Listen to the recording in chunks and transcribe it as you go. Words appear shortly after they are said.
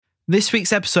This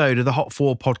week's episode of the Hop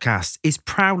Forward podcast is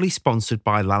proudly sponsored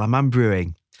by Lallemand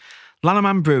Brewing.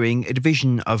 Lallemand Brewing, a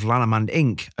division of Lallemand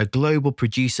Inc., a global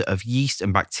producer of yeast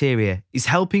and bacteria, is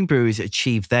helping brewers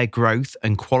achieve their growth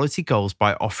and quality goals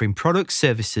by offering products,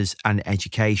 services, and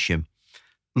education.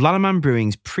 Lallemand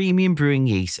Brewing's premium brewing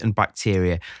yeast and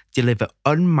bacteria deliver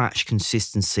unmatched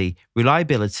consistency,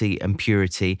 reliability, and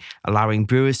purity, allowing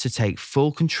brewers to take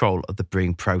full control of the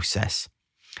brewing process.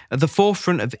 At the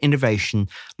forefront of innovation,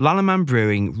 Lallemand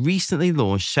Brewing recently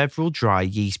launched several dry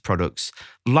yeast products: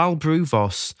 Lal Brew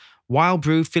Voss, Wild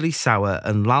Brew Philly Sour,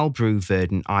 and Lal Brew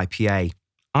Verdant IPA.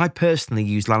 I personally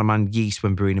use Lallemand yeast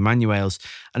when brewing Emmanuel's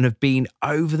and have been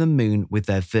over the moon with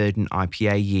their Verdant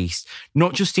IPA yeast,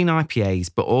 not just in IPAs,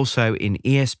 but also in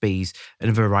ESBs and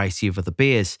a variety of other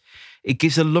beers. It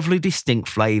gives a lovely distinct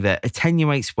flavour,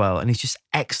 attenuates well, and is just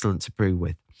excellent to brew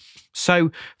with.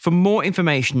 So, for more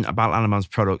information about Lallamband's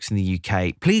products in the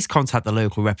UK, please contact the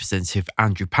local representative,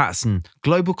 Andrew Patterson.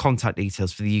 Global contact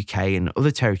details for the UK and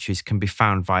other territories can be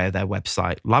found via their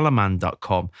website,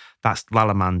 lallemand.com. That's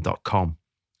lallemand.com.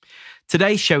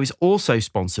 Today's show is also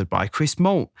sponsored by Crisp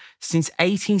Malt. Since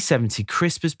 1870,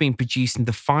 Crisp has been producing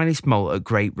the finest malt at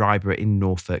Great Ryborough in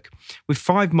Norfolk. With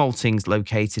 5 maltings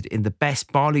located in the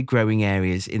best barley growing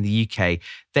areas in the UK,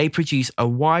 they produce a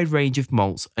wide range of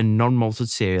malts and non-malted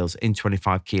cereals in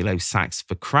 25 kilo sacks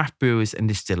for craft brewers and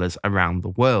distillers around the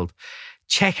world.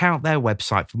 Check out their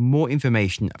website for more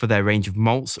information for their range of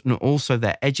malts and also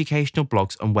their educational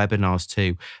blogs and webinars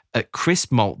too at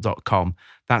crispmalt.com.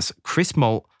 That's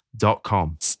crispmalt.com.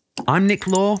 I'm Nick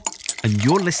Law, and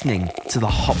you're listening to the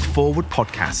Hop Forward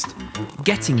podcast,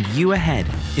 getting you ahead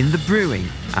in the brewing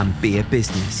and beer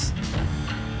business.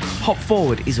 Hop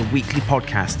Forward is a weekly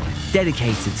podcast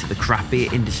dedicated to the craft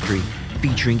beer industry,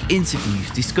 featuring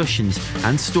interviews, discussions,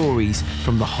 and stories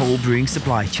from the whole brewing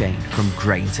supply chain from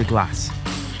grain to glass.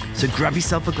 So grab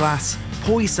yourself a glass,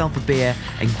 pour yourself a beer,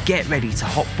 and get ready to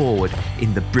hop forward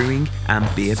in the brewing and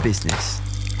beer business.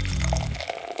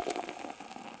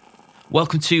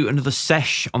 Welcome to another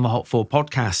sesh on the Hop Forward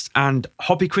podcast, and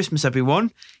happy Christmas,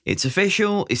 everyone. It's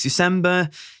official, it's December.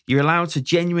 You're allowed to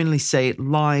genuinely say it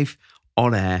live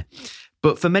on air.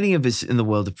 But for many of us in the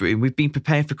world of brewing, we've been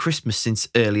preparing for Christmas since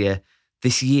earlier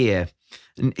this year.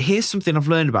 And here's something I've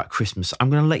learned about Christmas. I'm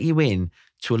going to let you in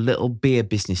to a little beer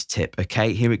business tip,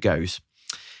 okay? Here it goes.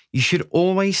 You should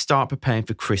always start preparing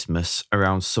for Christmas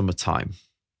around summertime,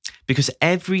 because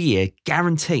every year,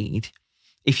 guaranteed,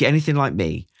 if you're anything like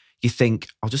me, you think,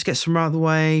 I'll just get some out of the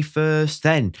way first,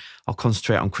 then I'll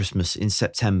concentrate on Christmas in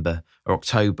September or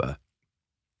October.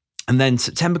 And then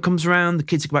September comes around, the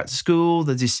kids go back to school,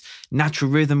 there's this natural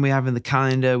rhythm we have in the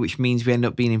calendar, which means we end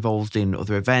up being involved in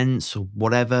other events or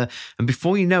whatever. And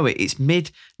before you know it, it's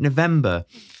mid-November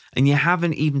and you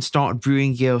haven't even started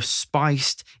brewing your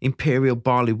spiced imperial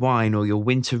barley wine or your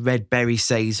winter red berry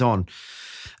saison.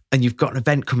 And you've got an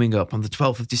event coming up on the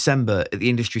 12th of December at the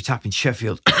Industry Tap in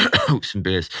Sheffield. Some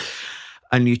beers.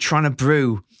 And you're trying to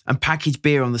brew and package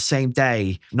beer on the same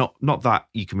day. Not that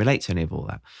you can relate to any of all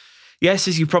that. Yes,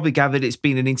 as you probably gathered, it's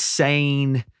been an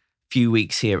insane few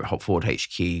weeks here at Hop Forward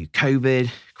HQ. COVID,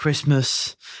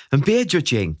 Christmas, and beer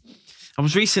judging. I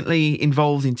was recently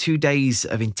involved in 2 days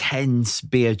of intense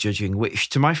beer judging, which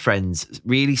to my friends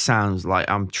really sounds like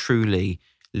I'm truly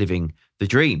living the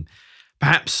dream.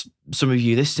 Perhaps some of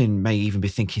you listening may even be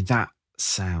thinking, that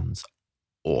sounds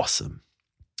awesome.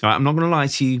 All right, I'm not going to lie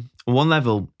to you. On one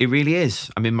level, it really is.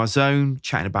 I'm in my zone,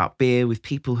 chatting about beer with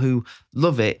people who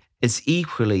love it as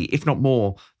equally, if not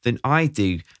more, than I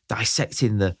do,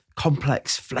 dissecting the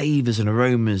complex flavours and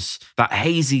aromas that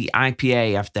hazy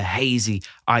IPA after hazy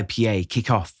IPA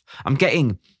kick off. I'm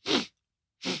getting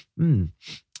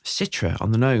Citra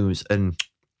on the nose and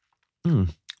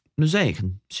Mosaic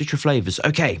and Citra flavours.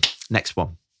 Okay, next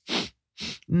one.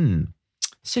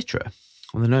 Citra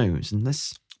on the nose and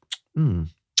this,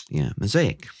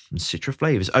 Mosaic and Citra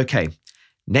flavours. Okay,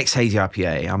 next hazy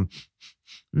IPA.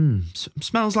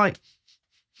 Smells like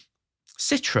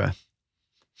Citra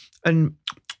and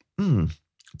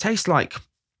tastes like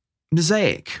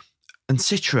Mosaic and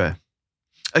Citra.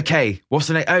 Okay, what's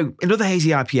the name? Oh, another hazy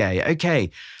IPA. Okay,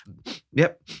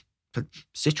 yep,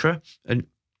 Citra and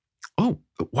oh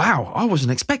wow, I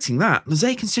wasn't expecting that.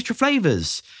 Mosaic and Citra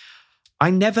flavours. I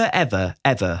never, ever,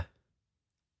 ever,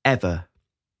 ever,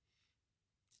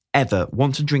 ever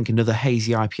want to drink another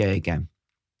hazy IPA again.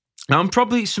 Now, I'm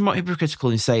probably somewhat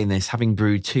hypocritical in saying this, having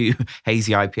brewed 2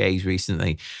 hazy IPAs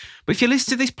recently. But if you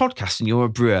listen to this podcast and you're a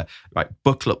brewer, right,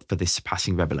 buckle up for this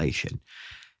surpassing revelation.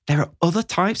 There are other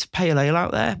types of pale ale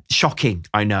out there. Shocking,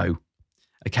 I know.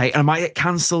 Okay, and I might get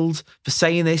cancelled for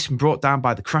saying this and brought down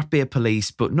by the craft beer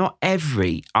police, but not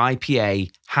every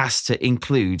IPA has to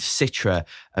include Citra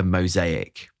and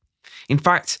Mosaic. In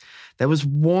fact, there was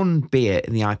one beer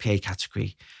in the IPA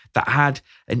category that had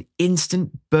an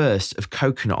instant burst of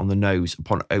coconut on the nose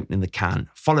upon opening the can,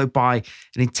 followed by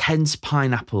an intense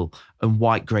pineapple and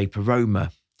white grape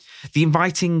aroma. The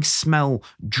inviting smell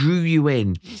drew you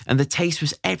in, and the taste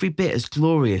was every bit as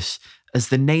glorious as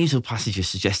the nasal passages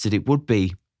suggested it would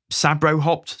be. Sabro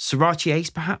hopped, Sriracha Ace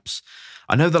perhaps?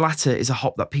 I know the latter is a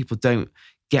hop that people don't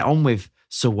get on with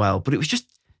so well, but it was just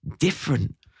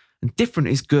different, and different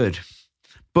is good.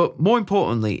 But more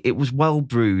importantly, it was well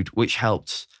brewed, which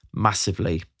helped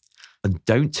massively. And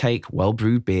don't take well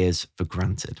brewed beers for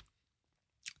granted.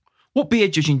 What beer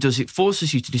judging does, it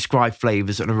forces you to describe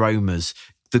flavours and aromas,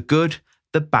 the good,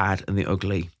 the bad, and the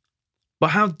ugly. But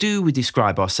how do we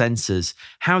describe our senses?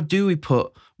 How do we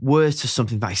put words to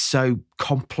something that is so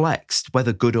complex,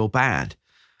 whether good or bad?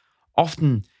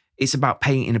 Often it's about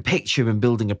painting a picture and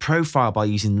building a profile by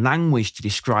using language to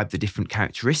describe the different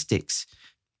characteristics,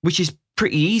 which is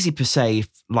pretty easy per se if,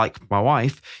 like my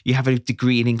wife, you have a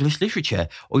degree in English literature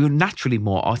or you're naturally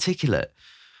more articulate.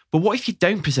 But what if you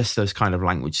don't possess those kind of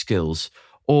language skills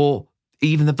or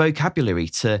even the vocabulary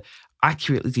to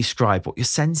accurately describe what you're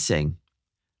sensing?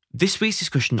 This week's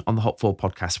discussion on the Hop Forward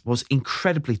podcast was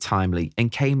incredibly timely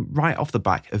and came right off the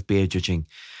back of beer judging.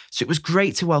 So it was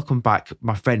great to welcome back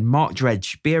my friend Mark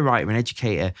Dredge, beer writer and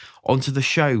educator, onto the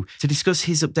show to discuss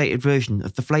his updated version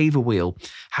of the flavour wheel,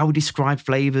 how we describe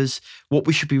flavours, what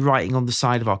we should be writing on the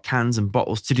side of our cans and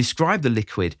bottles to describe the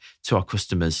liquid to our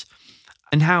customers,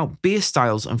 and how beer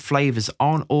styles and flavours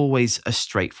aren't always a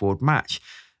straightforward match.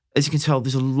 As you can tell,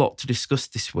 there's a lot to discuss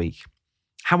this week.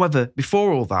 However,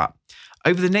 before all that,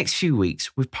 over the next few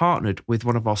weeks, we've partnered with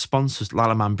one of our sponsors,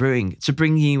 Lallemand Brewing, to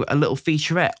bring you a little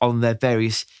featurette on their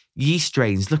various yeast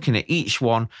strains, looking at each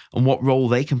one and what role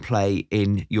they can play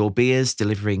in your beers,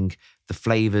 delivering the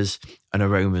flavours and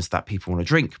aromas that people want to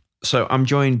drink. So I'm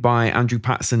joined by Andrew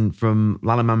Patson from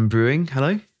Lallemand Brewing.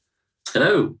 Hello.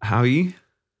 Hello. How are you?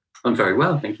 I'm very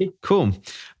well, thank you. Cool.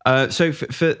 So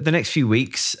for the next few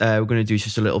weeks, we're going to do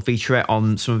just a little featurette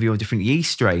on some of your different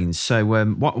yeast strains. So why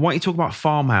don't you talk about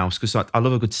Farmhouse? Because I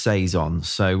love a good saison.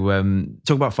 So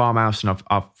talk about Farmhouse, and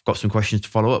I've got some questions to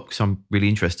follow up because I'm really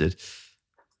interested.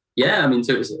 Yeah, I mean,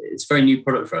 so it's a very new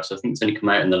product for us. I think it's only come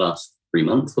out in the last 3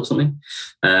 months or something.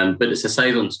 But it's a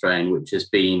saison strain which has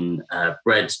been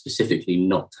bred specifically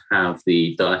not to have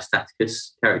the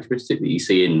diastaticus characteristic that you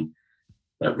see in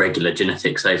regular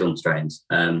genetic saison strains.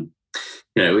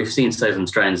 We've seen saison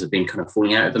strains have been kind of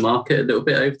falling out of the market a little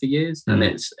bit over the years, and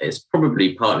it's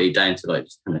probably partly down to like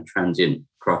just kind of transient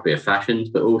craft beer fashions,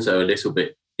 but also a little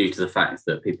bit due to the fact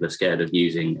that people are scared of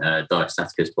using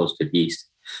diastaticus positive yeast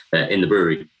in the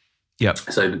brewery. Yep.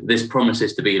 So this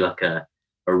promises to be like a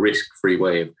risk-free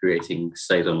way of creating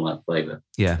saison-like flavour.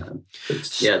 Yeah.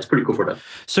 It's a pretty cool product.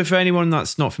 So for anyone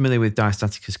that's not familiar with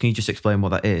diastaticus, can you just explain what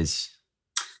that is?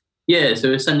 Yeah,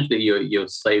 so essentially your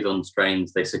saison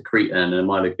strains, they secrete an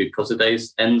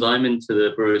amyloglucosidase enzyme into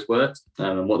the brewer's wort.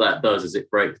 And what that does is it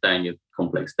breaks down your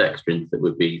complex dextrins that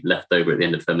would be left over at the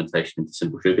end of fermentation into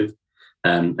simple sugars.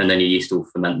 And then your yeast will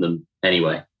ferment them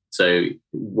anyway. So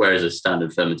whereas a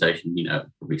standard fermentation,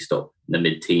 probably stop in the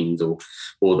mid-teens or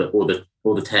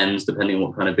the tens, depending on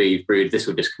what kind of beer you've brewed, this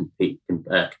will just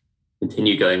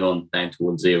continue going on down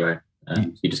towards zero.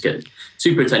 You just get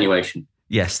super attenuation.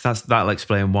 Yes, that'll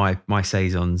explain why my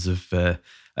saisons have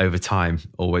over time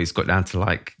always got down to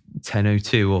like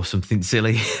 1002 or something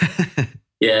silly.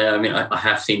 Yeah, I mean, I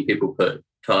have seen people put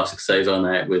cask saison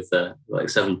out with like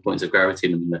 7 points of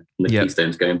gravity in them, and the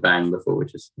keystones going bang before,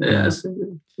 which is it's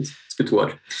good to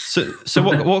watch. So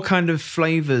what kind of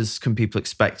flavours can people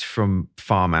expect from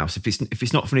Farmhouse if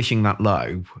it's not finishing that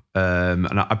low?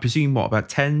 And I presume about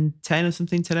 10 or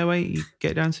something, 1008 you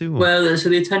get down to? Or? Well, so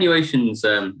the attenuation's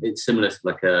it's similar to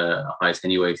like a high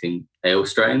attenuating ale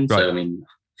strain. Right. So I mean,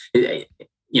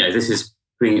 this is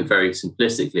putting it very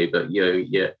simplistically, but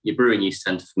your brewing yeast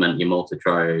tend to ferment your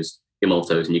maltotriose, your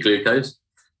maltose and your glucose,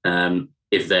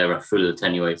 if they're a full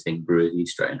attenuating brewer's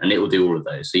yeast strain, and it will do all of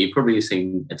those. So you're probably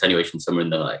seeing attenuation somewhere in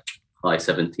the like high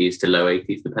 70s to low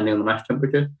 80s, depending on the mash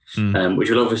temperature, which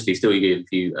will obviously still give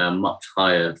you a much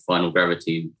higher final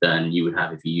gravity than you would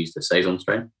have if you used a saison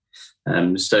strain.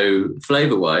 So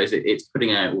flavour-wise, it's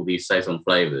putting out all these saison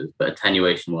flavours, but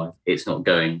attenuation-wise, it's not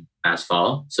going as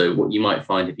far. So what you might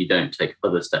find if you don't take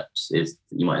other steps is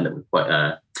you might end up with quite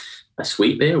a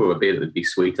sweet beer, or a beer that would be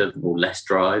sweeter or less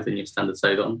dry than your standard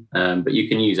saison. But you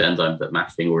can use enzymes at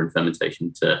mashing or in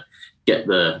fermentation to get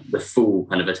the full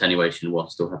kind of attenuation while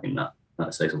still having that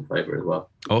that saison flavour as well.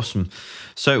 Awesome.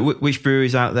 So, which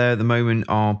breweries out there at the moment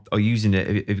are using it?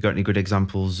 Have you got any good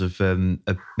examples of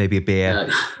maybe a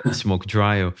beer that's more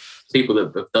dry? Or people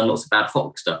that have done lots of ad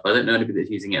hoc stuff. I don't know anybody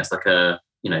that's using it as like a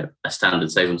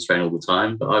standard saison strain all the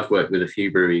time. But I've worked with a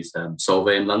few breweries,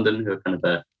 Solvay in London, who are kind of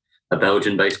a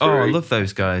Belgian-based brewery. Oh, I love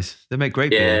those guys. They make great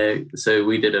beer. Yeah, so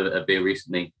we did a beer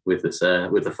recently with this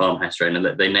with the farmhouse strain,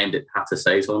 and they named it Pata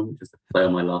Saison, which is a play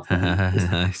on my last name.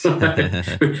 Nice.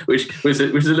 which was a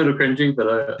little cringy, but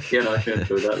I can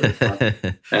enjoy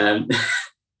that.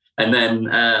 And then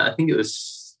I think it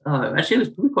was actually it was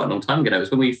probably quite a long time ago. It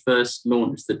was when we first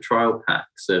launched the trial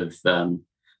packs of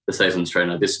the saison strain.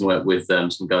 I did some work with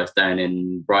some guys down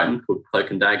in Brighton called Cloak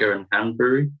and Dagger and Hand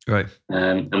Brewery, right?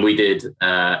 And we did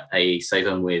a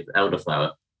saison with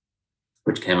elderflower,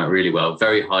 which came out really well.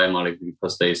 Very high amyloid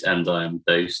glucose enzyme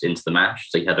dose into the mash,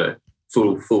 so you had a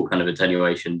full kind of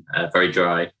attenuation, very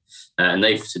dry. And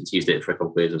they've since used it for a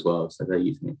couple of years as well, so they're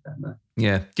using it down there.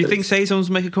 Yeah. Do you think saisons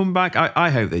make a comeback? I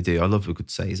hope they do. I love a good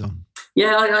saison.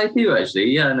 Yeah, I do actually.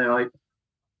 Yeah, no,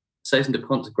 Saison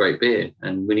DuPont's a great beer,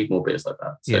 and we need more beers like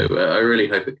that. So I really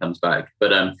hope it comes back.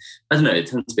 But I don't know, it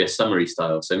tends to be a summery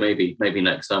style. So maybe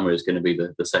next summer is going to be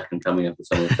the second coming of the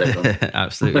summer saison.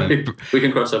 Absolutely. We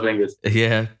can cross our fingers.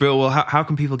 Yeah. Bill, well, how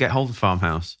can people get hold of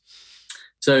Farmhouse?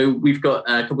 So we've got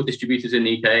a couple of distributors in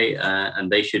the UK,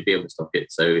 and they should be able to stock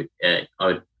it. So I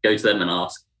would go to them and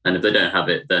ask. And if they don't have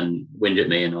it, then whinge at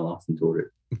me and I'll ask them to order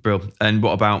it. Brilliant. And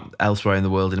what about elsewhere in the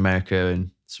world, in America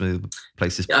and some of the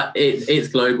places? It's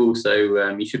global, so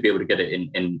you should be able to get it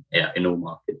in all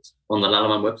markets. On the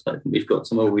Lallemand website, we've got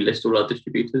somewhere we list all our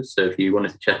distributors. So if you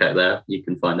wanted to check out there, you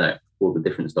can find out all the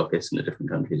different stockists in the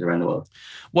different countries around the world.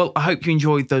 Well, I hope you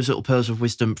enjoyed those little pearls of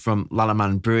wisdom from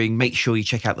Lallemand Brewing. Make sure you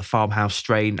check out the Farmhouse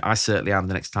strain. I certainly am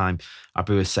the next time I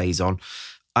brew a saison.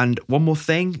 And one more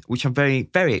thing, which I'm very,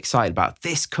 very excited about,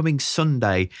 this coming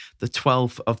Sunday, the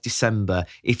 12th of December.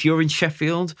 If you're in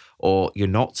Sheffield, or you're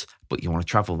not, but you want to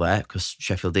travel there, because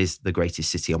Sheffield is the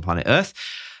greatest city on planet Earth,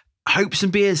 Hopes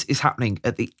and Beers is happening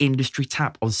at the Industry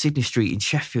Tap on Sydney Street in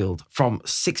Sheffield from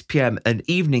 6 p.m, an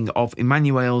evening of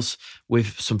Emmanuel's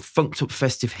with some funked up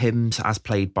festive hymns as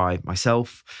played by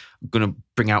myself. I'm going to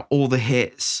bring out all the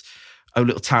hits, O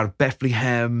Little Town of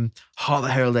Bethlehem, Heart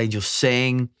the Herald Angels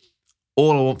Sing,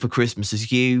 All I Want for Christmas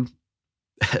Is You,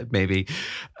 maybe.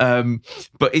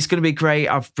 But it's going to be great.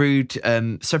 I've brewed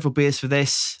several beers for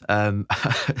this.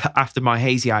 After my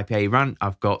hazy IPA rant,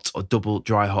 I've got a double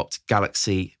dry hopped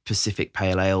Galaxy Pacific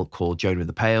Pale Ale called Jonah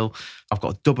the Pale. I've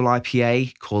got a double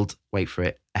IPA called, wait for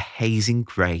it, A Hazing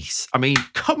Grace. I mean,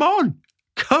 come on.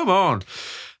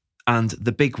 And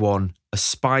the big one, a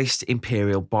spiced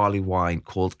imperial barley wine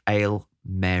called Ale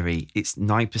Mary. It's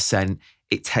 9%.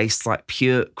 It tastes like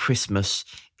pure Christmas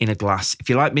in a glass. If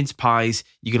you like mince pies,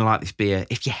 you're going to like this beer.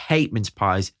 If you hate mince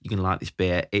pies, you're going to like this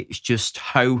beer. It's just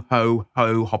ho, ho,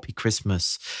 ho, hoppy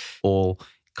Christmas, all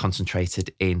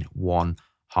concentrated in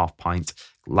 1.5 pint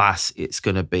glass. It's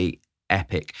going to be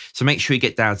epic. So make sure you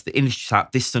get down to the Industry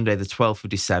Tap this Sunday, the 12th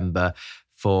of December,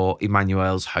 for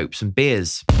Emmanuel's Hopes and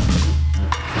Beers.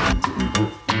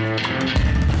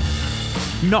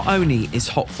 Not only is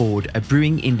Hop Forward a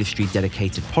brewing industry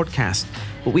dedicated podcast,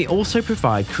 but we also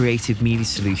provide creative media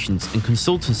solutions and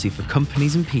consultancy for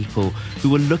companies and people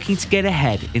who are looking to get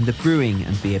ahead in the brewing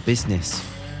and beer business.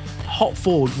 Hop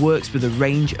Forward works with a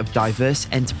range of diverse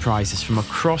enterprises from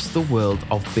across the world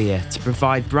of beer to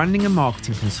provide branding and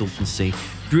marketing consultancy,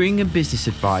 brewing and business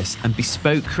advice, and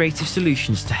bespoke creative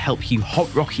solutions to help you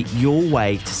hot rocket your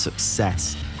way to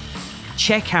success.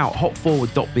 Check out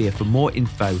hopforward.beer for more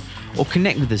info, or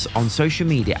connect with us on social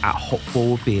media at Hop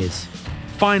Forward Beers.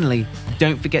 Finally,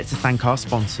 don't forget to thank our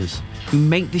sponsors who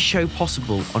make this show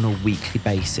possible on a weekly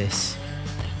basis.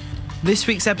 This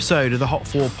week's episode of the Hop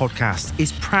Forward podcast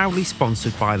is proudly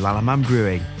sponsored by Lallemand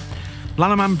Brewing.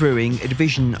 Lallemand Brewing, a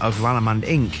division of Lallemand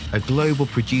Inc., a global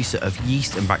producer of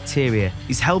yeast and bacteria,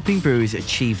 is helping brewers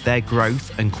achieve their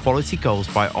growth and quality goals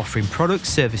by offering products,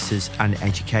 services, and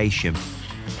education.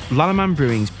 Lallemand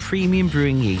Brewing's premium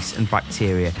brewing yeast and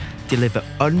bacteria deliver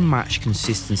unmatched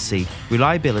consistency,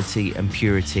 reliability, and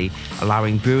purity,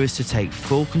 allowing brewers to take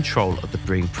full control of the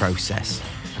brewing process.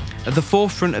 At the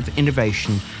forefront of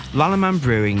innovation, Lallemand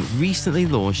Brewing recently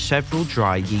launched several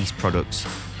dry yeast products: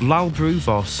 Lal Brew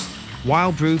Voss,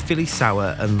 Wild Brew Philly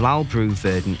Sour, and Lal Brew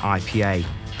Verdant IPA.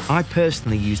 I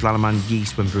personally use Lallemand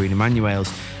yeast when brewing Emmanuel's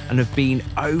and have been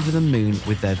over the moon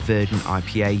with their Verdant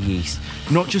IPA yeast,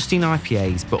 not just in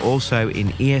IPAs, but also in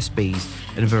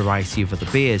ESBs and a variety of other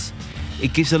beers.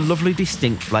 It gives a lovely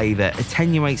distinct flavour,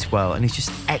 attenuates well, and is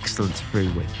just excellent to brew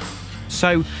with.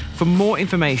 So, for more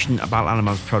information about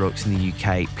Lallemand products in the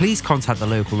UK, please contact the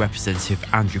local representative,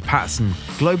 Andrew Patson.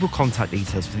 Global contact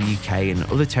details for the UK and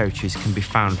other territories can be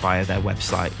found via their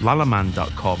website,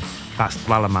 lallemand.com. That's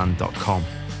lallemand.com.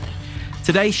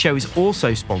 Today's show is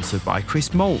also sponsored by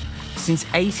Crisp Malt. Since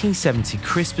 1870,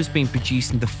 Crisp has been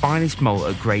producing the finest malt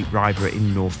at Great Ryborough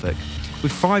in Norfolk.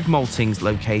 With 5 maltings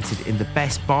located in the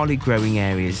best barley growing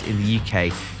areas in the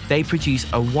UK, they produce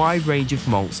a wide range of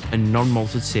malts and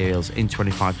non-malted cereals in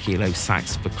 25 kilo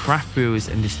sacks for craft brewers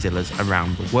and distillers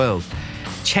around the world.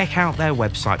 Check out their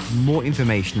website for more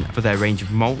information for their range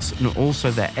of malts and also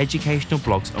their educational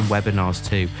blogs and webinars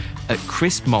too at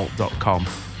crispmalt.com.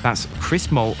 That's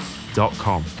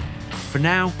crispmalt.com. For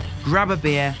now, grab a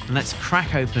beer and let's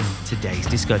crack open today's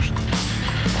discussion.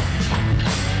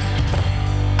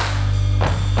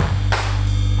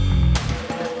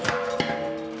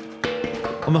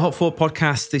 On the Hop Forward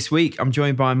podcast this week, I'm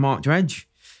joined by Mark Dredge.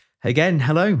 Again,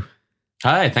 hello.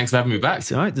 Hi, thanks for having me back.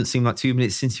 It's all right. Doesn't seem like 2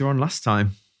 minutes since you were on last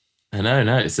time. I know,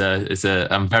 no,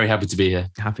 I'm very happy to be here.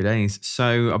 Happy days.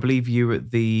 So I believe you were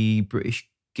at the British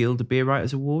Guild of Beer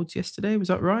Writers Awards yesterday. Was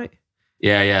that right?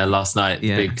 Yeah, last night,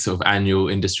 the big sort of annual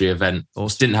industry event.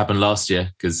 Awesome. Didn't happen last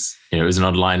year because it was an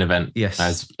online event, yes,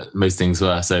 as most things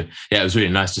were. So yeah, it was really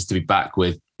nice just to be back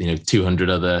with 200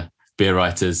 other beer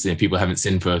writers, people I haven't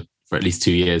seen for at least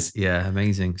 2 years. Yeah,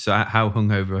 amazing. So how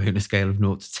hungover are you on a scale of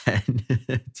 0 to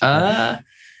 10?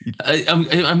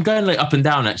 I'm going like up and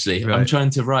down actually. Right. I'm trying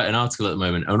to write an article at the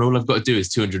moment, and all I've got to do is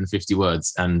 250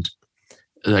 words, and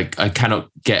like I cannot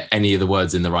get any of the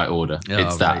words in the right order.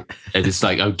 It's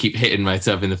like I keep hitting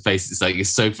myself in the face. It's like it's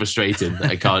so frustrating that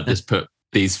I can't just put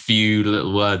these few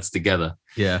little words together.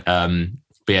 Yeah.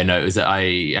 But yeah, no, it was that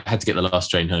I had to get the last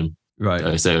train home.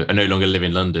 Right. So I no longer live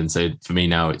in London. So for me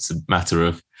now, it's a matter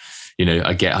of,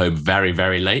 I get home very,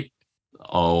 very late,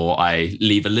 or I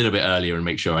leave a little bit earlier and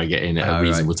make sure I get in at a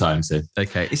reasonable time. So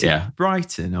okay, is it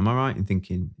Brighton? Am I right in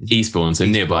thinking Eastbourne? So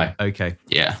nearby. Okay,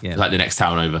 yeah, like the next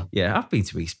town over. Yeah, I've been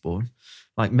to Eastbourne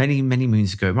like many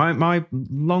moons ago. My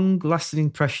long-lasting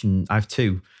impression. I have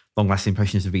 2 long-lasting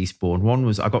impressions of Eastbourne. One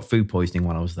was I got food poisoning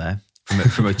while I was there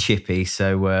from a chippy.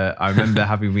 So I remember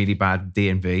having really bad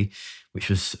D&V, which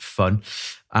was fun,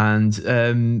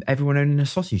 and everyone owning a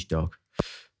sausage dog.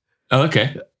 Oh,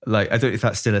 okay. Like, I don't know if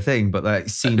that's still a thing, but like,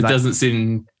 it doesn't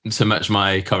seem to match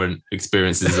my current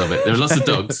experiences of it. There are lots of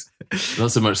dogs,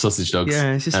 not so much sausage dogs.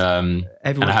 Yeah, it's just and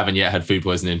I haven't yet had food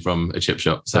poisoning from a chip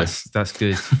shop. So that's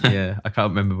good. Yeah, I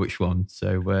can't remember which one.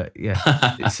 So yeah,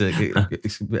 it's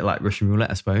a bit like Russian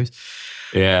roulette, I suppose.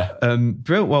 Yeah.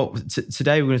 Brilliant. Well,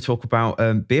 today we're going to talk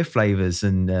about beer flavors,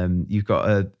 and you've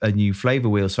got a new flavor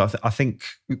wheel. So I think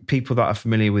people that are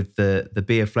familiar with the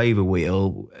beer flavor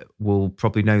wheel will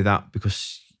probably know that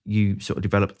because you sort of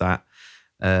developed that,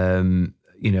 a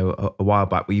while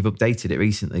back, but you've updated it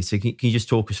recently. So can you just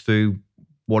talk us through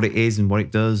what it is and what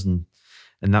it does and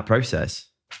that process?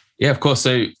 Yeah, of course.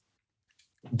 So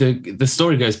the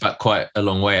story goes back quite a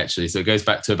long way, actually. So it goes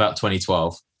back to about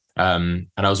 2012. And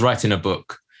I was writing a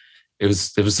book. It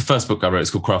was the first book I wrote. It's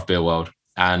called Craft Beer World,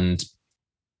 and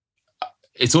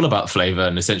it's all about flavor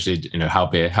and essentially, how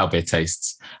beer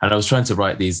tastes. And I was trying to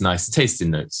write these nice tasting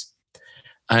notes,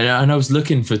 and I was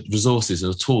looking for resources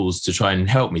or tools to try and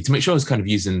help me to make sure I was kind of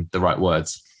using the right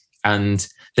words. And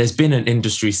there's been an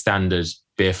industry standard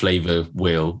beer flavor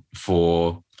wheel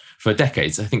for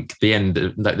decades. I think the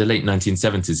late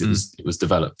 1970s it was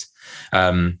developed.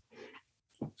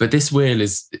 But this wheel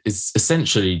is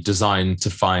essentially designed to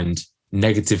find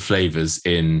negative flavors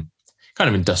in kind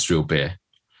of industrial beer.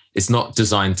 It's not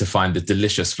designed to find the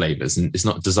delicious flavors, and it's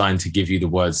not designed to give you the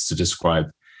words to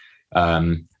describe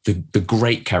the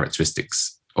great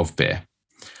characteristics of beer.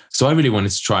 So I really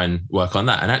wanted to try and work on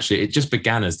that. And actually, it just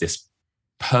began as this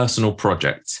personal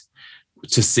project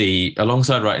to see,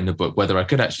 alongside writing the book, whether I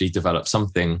could actually develop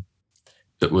something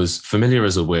that was familiar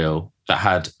as a wheel, that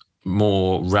had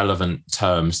more relevant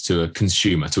terms to a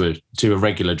consumer, to a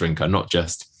regular drinker, not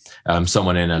just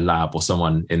someone in a lab or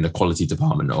someone in the quality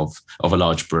department of a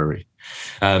large brewery.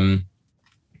 And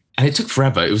it took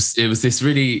forever. It was this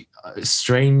really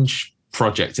strange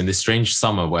project in this strange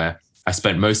summer where I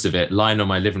spent most of it lying on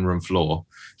my living room floor,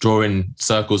 drawing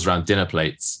circles around dinner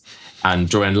plates and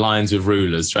drawing lines with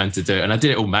rulers, trying to do it. And I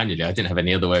did it all manually. I didn't have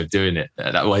any other way of doing it.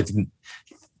 That way, I didn't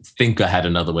think I had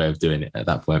another way of doing it at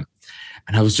that point.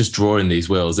 And I was just drawing these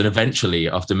wheels. And eventually,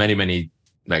 after many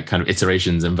like kind of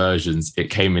iterations and versions,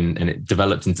 it came in and it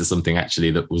developed into something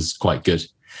actually that was quite good.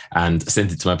 And I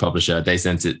sent it to my publisher. They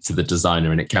sent it to the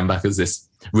designer, and it came back as this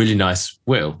really nice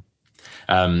wheel.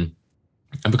 And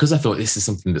because I thought this is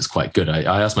something that's quite good,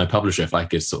 I asked my publisher if I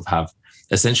could sort of have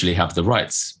the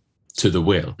rights to the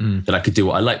wheel, that I could do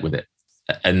what I like with it.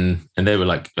 And they were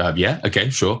like, yeah, okay,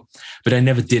 sure. But I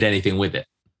never did anything with it.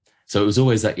 So it was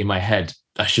always like in my head,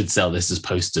 I should sell this as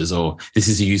posters, or this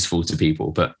is useful to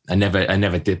people, but I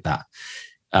never did that.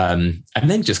 And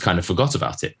then just kind of forgot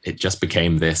about it. It just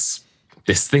became this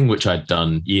thing which I'd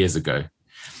done years ago.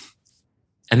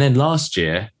 And then last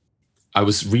year, I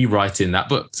was rewriting that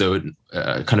book. So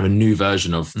kind of a new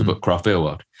version of the book Craft Beer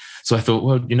World. So I thought,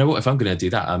 well, you know what, if I'm going to do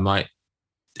that, I might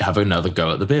have another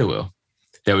go at the beer wheel.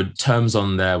 There were terms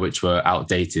on there which were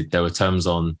outdated. There were terms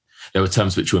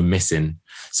which were missing.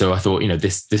 So I thought,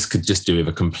 this could just do with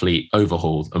a complete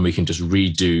overhaul, and we can just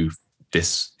redo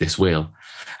this wheel.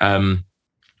 And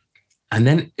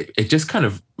then it just kind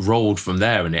of rolled from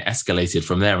there, and it escalated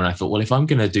from there. And I thought, well, if I'm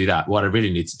going to do that, what I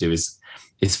really need to do is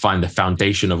find the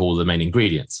foundation of all the main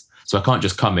ingredients. So I can't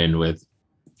just come in with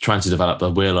trying to develop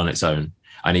the wheel on its own.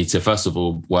 I need to, first of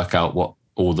all, work out what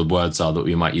all the words are that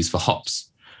we might use for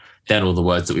hops, then all the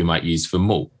words that we might use for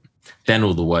malt, then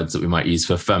all the words that we might use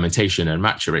for fermentation and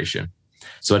maturation.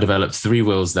 So I developed 3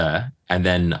 wheels there, and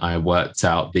then I worked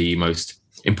out the most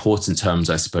important terms,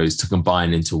 I suppose, to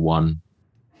combine into one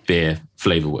beer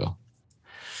flavor wheel.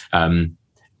 And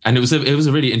it was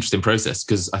a really interesting process,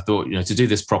 because I thought, to do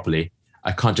this properly,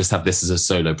 I can't just have this as a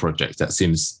solo project. That's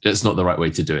not the right way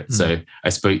to do it. So I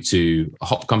spoke to a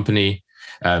hop company,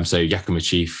 so Yakima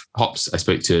Chief Hops. I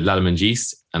spoke to Lallemand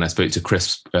Yeast, and I spoke to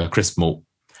Crisp Malt.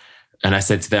 And I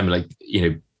said to them,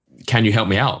 can you help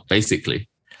me out? Basically,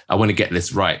 I want to get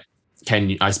this right.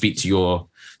 Can I speak to your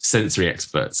sensory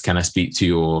experts? Can I speak to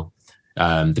your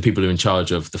the people who are in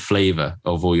charge of the flavor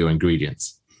of all your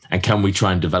ingredients? And can we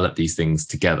try and develop these things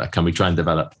together? Can we try and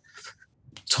develop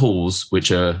tools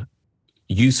which are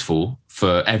useful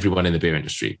for everyone in the beer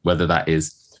industry, whether that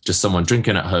is just someone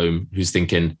drinking at home who's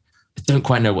thinking, I don't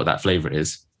quite know what that flavor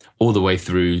is, all the way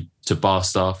through to bar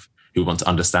staff who want to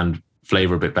understand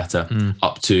flavor a bit better,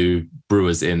 up to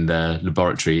brewers in their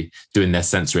laboratory doing their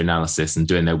sensory analysis and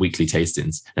doing their weekly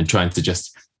tastings and trying to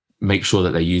just make sure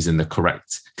that they're using the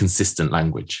correct, consistent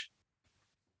language.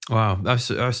 Wow, that's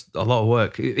a lot of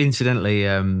work. Incidentally,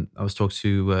 I was talking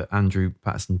to Andrew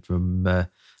Patterson from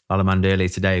Lallemand earlier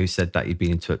today, who said that you'd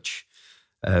been in touch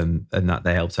and that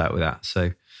they helped out with that.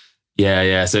 So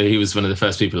yeah. So he was one of the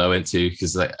first people I went to,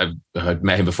 because I'd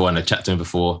met him before and I chatted to him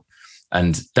before,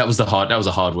 and that was a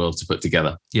hard wheel to put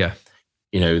together. Yeah,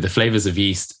 the flavors of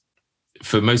yeast,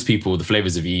 for most people, the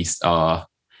flavors of yeast are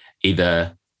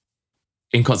either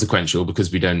inconsequential because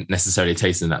we don't necessarily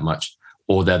taste them that much,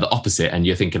 or they're the opposite, and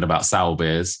you're thinking about sour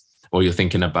beers, or you're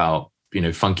thinking about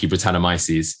funky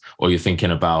Brettanomyces, or you're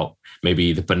thinking about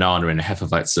maybe the banana in a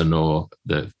Hefeweizen, or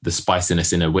the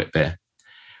spiciness in a wit beer.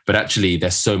 But actually,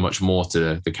 there's so much more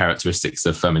to the characteristics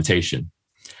of fermentation.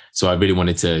 So I really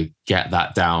wanted to get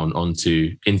that down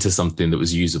into something that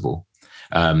was usable.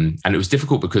 And it was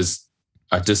difficult because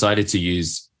I decided to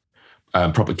use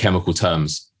proper chemical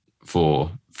terms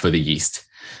for the yeast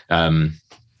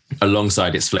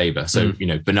alongside its flavor. So,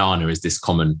 banana is this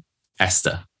common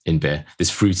ester in beer, this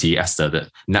fruity ester that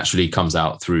naturally comes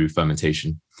out through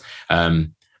fermentation. But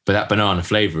that banana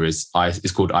flavor is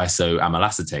called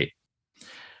isoamylacetate.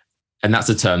 And that's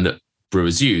a term that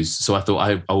brewers use. So I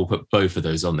thought I will put both of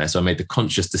those on there. So I made the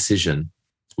conscious decision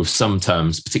with some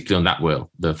terms, particularly on that wheel,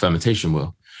 the fermentation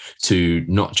wheel, to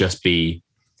not just be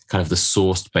kind of the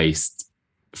sourced-based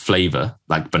flavor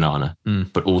like banana,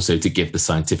 but also to give the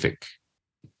scientific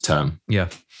term. Yeah.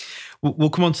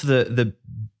 We'll come on to the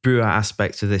brewer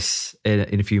aspect of this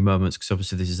in a few moments, because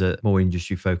obviously this is a more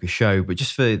industry-focused show. But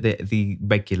just for the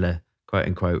regular,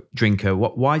 quote-unquote, drinker,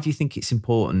 why do you think it's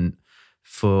important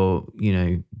for,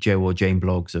 Joe or Jane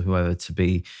Bloggs or whoever to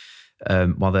be,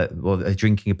 while they're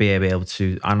drinking a beer, be able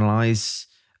to analyse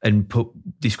and put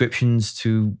descriptions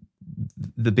to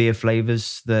the beer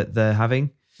flavours that they're having?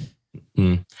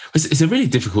 It's a really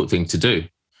difficult thing to do.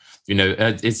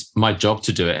 It's my job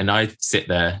to do it. And I sit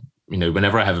there,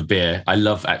 whenever I have a beer, I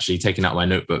love actually taking out my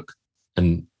notebook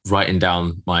and writing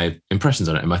down my impressions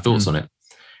on it and my thoughts on it.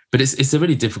 But it's a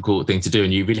really difficult thing to do,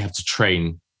 and you really have to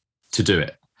train to do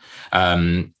it.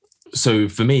 So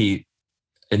for me,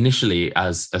 initially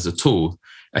as a tool,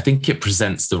 I think it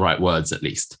presents the right words at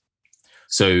least.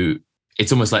 So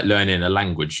it's almost like learning a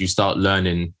language. You start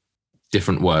learning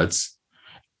different words,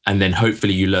 and then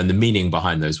hopefully you learn the meaning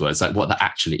behind those words, like what that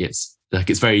actually is. Like,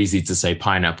 it's very easy to say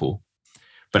pineapple,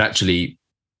 but actually,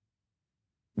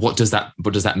 what does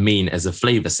that mean as a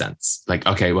flavor sense? Like,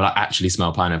 okay, well, I actually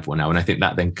smell pineapple now. And I think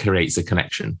that then creates a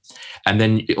connection. And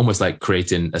then almost like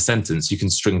creating a sentence, you can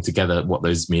string together what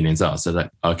those meanings are. So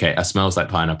like, okay, it smells like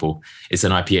pineapple. It's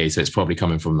an IPA, so it's probably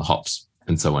coming from the hops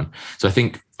and so on. So I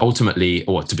think ultimately,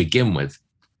 or to begin with,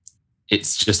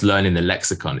 it's just learning the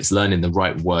lexicon. It's learning the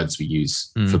right words we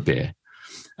use for beer.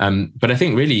 But I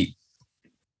think really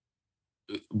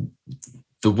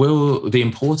the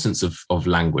importance of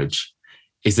language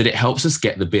is that it helps us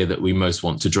get the beer that we most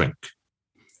want to drink,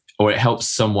 or it helps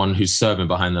someone who's serving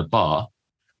behind the bar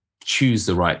choose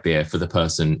the right beer for the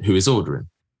person who is ordering.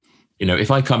 You know,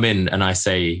 if I come in and I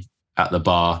say at the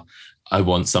bar, I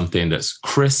want something that's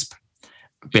crisp,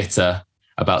 bitter,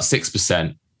 about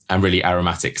 6%, and really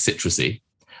aromatic, citrusy,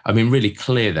 I mean, really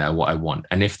clear there what I want.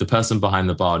 And if the person behind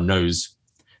the bar knows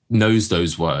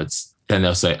those words, then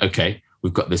they'll say, okay,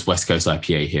 we've got this West Coast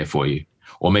IPA here for you.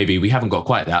 Or maybe we haven't got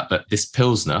quite that, but this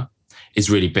Pilsner is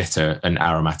really bitter and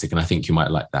aromatic, and I think you might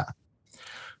like that.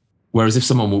 Whereas if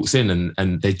someone walks in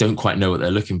and they don't quite know what they're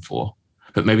looking for,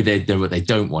 but maybe they know what they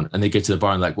don't want, and they go to the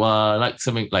bar and like, well, I like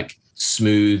something like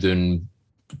smooth and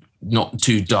not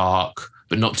too dark,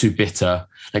 but not too bitter.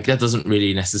 Like that doesn't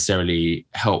really necessarily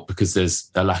help because there's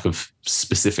a lack of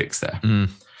specifics there.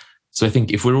 So I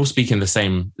think if we're all speaking the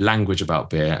same language about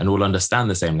beer and all understand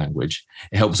the same language,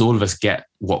 it helps all of us get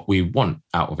what we want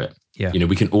out of it. Yeah. You know,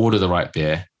 we can order the right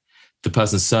beer. The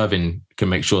person serving can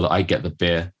make sure that I get the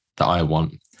beer that I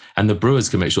want. And the brewers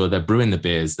can make sure they're brewing the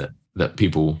beers that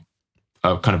people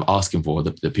are kind of asking for,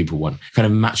 that people want, kind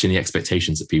of matching the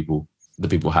expectations that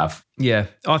people have. Yeah,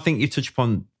 I think you touch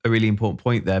upon a really important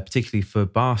point there, particularly for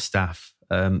bar staff,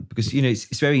 because, you know,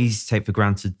 it's very easy to take for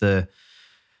granted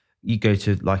you go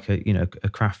to like a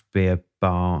craft beer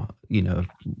bar, you know,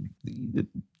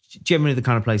 generally the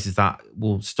kind of places that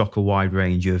will stock a wide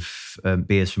range of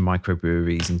beers from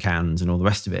microbreweries and cans and all the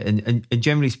rest of it. And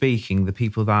generally speaking, the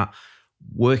people that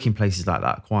work in places like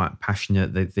that are quite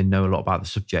passionate. They know a lot about the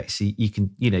subject. So you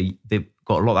can, you know, they've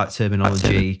got a lot of that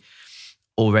terminology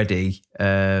already,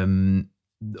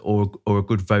 or a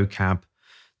good vocab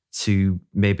to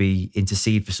maybe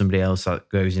intercede for somebody else that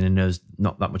goes in and knows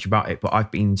not that much about it. But I've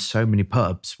been in so many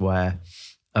pubs where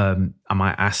I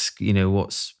might ask, you know,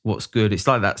 what's good. It's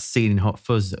like that scene in Hot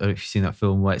Fuzz. I don't know if you've seen that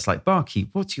film where it's like, barkeep,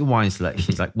 what's your wine selection?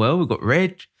 He's like, well, we've got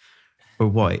red or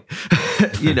white,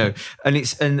 you know.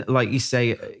 And like you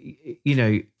say, you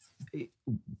know,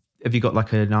 have you got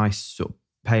like a nice sort of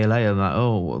pale ale? Like,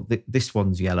 oh, well, this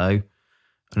one's yellow,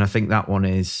 and I think that one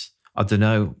is, I don't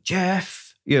know, Jeff.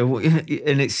 You know,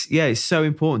 and it's so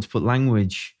important to put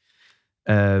language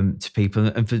to people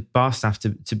and for bar staff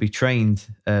to be trained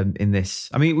in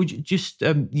this. I mean, would you just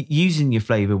using your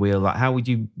flavour wheel, like how would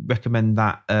you recommend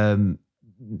that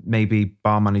maybe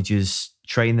bar managers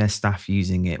train their staff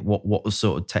using it? What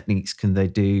sort of techniques can they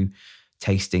do,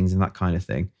 tastings and that kind of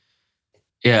thing?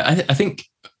 Yeah, I think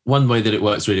one way that it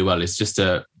works really well is just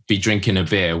to be drinking a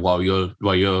beer while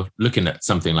you're looking at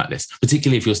something like this,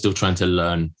 particularly if you're still trying to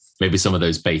learn maybe some of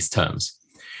those base terms.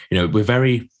 You know, we're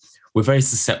very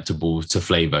susceptible to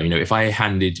flavor. You know, if I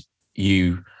handed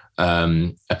you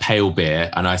a pale beer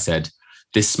and I said,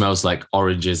 this smells like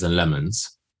oranges and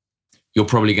lemons, you're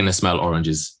probably going to smell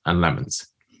oranges and lemons.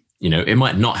 You know, it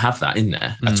might not have that in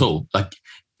there at all. Like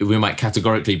we might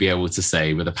categorically be able to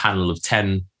say with a panel of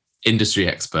 10 industry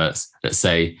experts that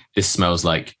say this smells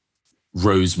like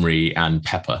rosemary and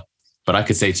pepper. But I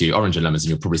could say to you orange and lemons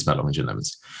and you'll probably smell orange and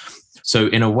lemons. So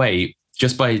in a way,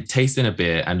 just by tasting a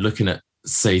beer and looking at,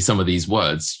 say, some of these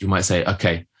words, you might say,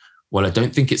 okay, well, I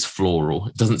don't think it's floral.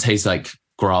 It doesn't taste like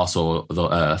grass or the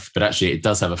earth, but actually it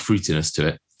does have a fruitiness to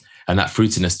it. And that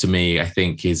fruitiness to me, I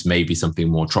think, is maybe something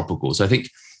more tropical. So I think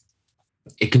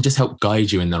it can just help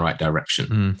guide you in the right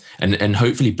direction and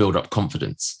hopefully build up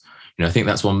confidence. You know, I think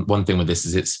that's one thing with this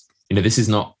is it's, you know, these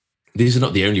are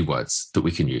not the only words that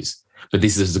we can use, but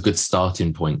this is a good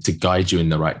starting point to guide you in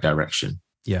the right direction.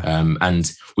 Yeah.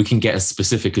 And we can get as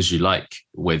specific as you like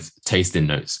with tasting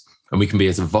notes, and we can be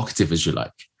as evocative as you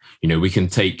like. You know, we can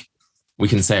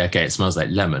say, okay, it smells like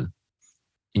lemon,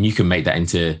 and you can make that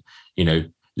into, you know,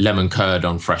 lemon curd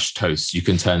on fresh toast. You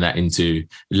can turn that into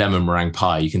lemon meringue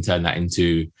pie. You can turn that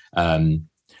into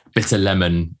bitter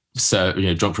lemon, so, you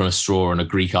know, drunk from a straw on a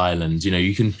Greek island. You know,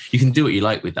 you can do what you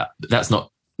like with that. But that's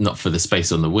not for the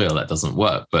space on the wheel. That doesn't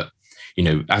work. But you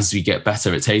know, as we get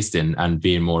better at tasting and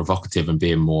being more evocative and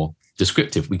being more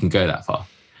descriptive, we can go that far.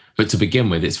 But to begin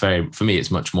with, for me,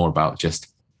 it's much more about just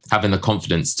having the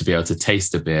confidence to be able to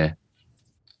taste a beer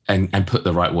and put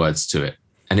the right words to it.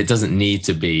 And it doesn't need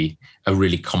to be a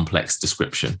really complex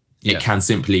description. Yeah. It can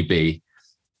simply be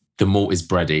the malt is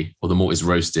bready or the malt is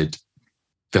roasted.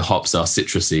 The hops are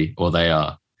citrusy or they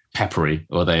are peppery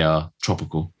or they are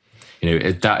tropical. You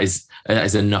know, that is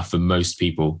enough for most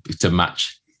people to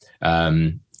match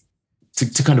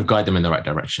to kind of guide them in the right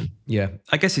direction. Yeah,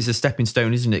 I guess it's a stepping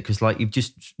stone, isn't it? Because like you've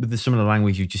just, with some of the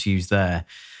language you just used there,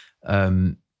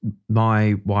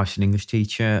 my wife's an English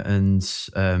teacher, and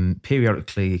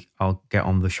periodically I'll get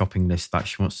on the shopping list that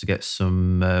she wants to get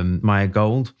some Maya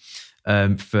Gold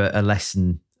for a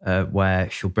lesson where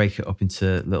she'll break it up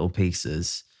into little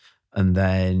pieces and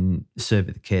then serve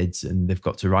it to the kids, and they've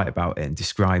got to write about it and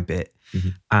describe it. Mm-hmm.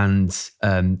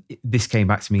 And this came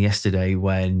back to me yesterday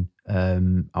when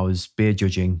I was beer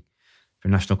judging for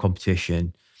a national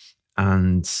competition,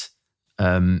 and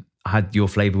I had your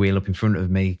flavour wheel up in front of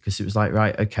me because it was like,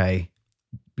 right, okay,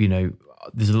 you know,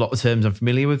 there's a lot of terms I'm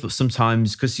familiar with, but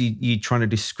sometimes because you're trying to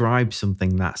describe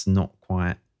something that's not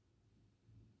quite,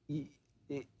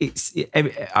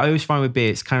 I always find with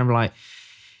beer, it's kind of like,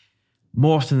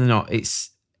 more often than not,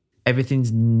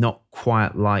 everything's not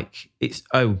quite like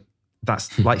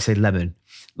that's like, say, lemon.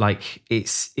 Like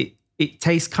it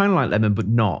tastes kind of like lemon, but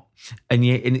not.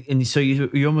 And so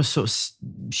you're almost sort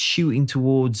of shooting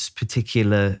towards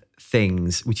particular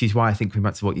things, which is why I think, coming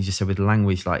back to what you just said with the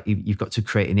language, like you've got to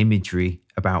create an imagery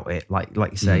about it. Like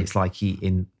you say, it's like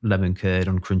eating lemon curd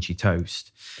on crunchy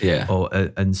toast, or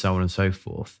and so on and so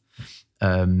forth.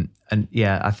 And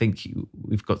yeah, I think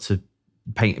we've got to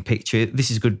paint a picture.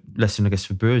 This is a good lesson, I guess,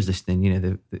 for brewers listening. You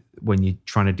know, when you're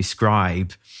trying to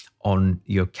describe on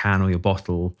your can or your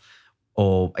bottle,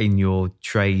 or in your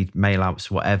trade mail outs,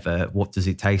 whatever, what does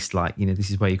it taste like? You know, this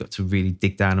is where you've got to really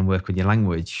dig down and work on your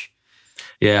language.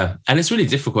 Yeah, and it's really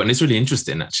difficult, and it's really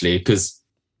interesting actually, because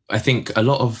I think a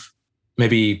lot of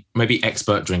maybe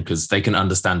expert drinkers, they can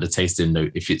understand a tasting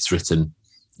note if it's written,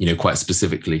 you know, quite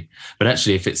specifically. But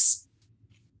actually, if it's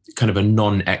kind of a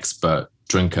non-expert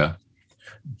drinker,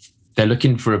 they're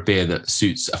looking for a beer that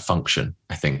suits a function,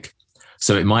 I think.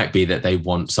 So it might be that they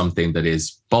want something that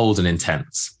is bold and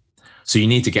intense. So you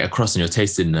need to get across in your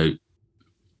tasting note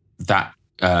that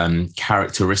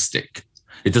characteristic.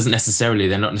 They're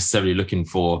not necessarily looking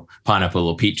for pineapple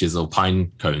or peaches or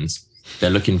pine cones. They're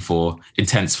looking for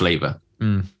intense flavor.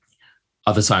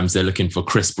 Other times they're looking for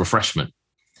crisp refreshment.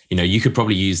 You know, you could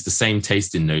probably use the same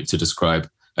tasting note to describe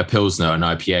a Pilsner, an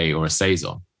IPA, or a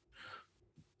Saison,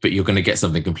 but you're going to get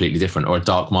something completely different, or a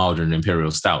dark mild or an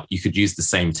imperial stout. You could use the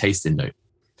same tasting note,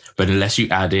 but unless you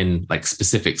add in like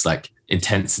specifics like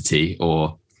intensity,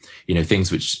 or, you know,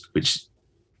 things which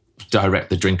direct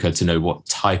the drinker to know what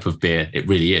type of beer it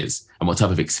really is and what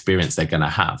type of experience they're going to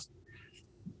have,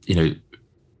 you know,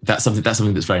 that's something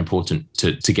that's very important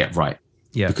to get right.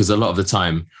 Yeah. Because a lot of the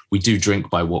time we do drink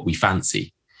by what we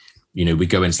fancy. You know, we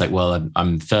go in, it's like, well,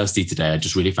 I'm thirsty today, I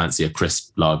just really fancy a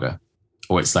crisp lager.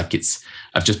 Or it's like,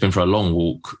 I've just been for a long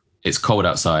walk, it's cold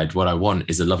outside, what I want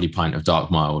is a lovely pint of dark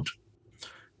mild.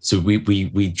 So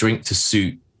we drink to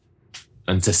suit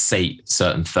and to sate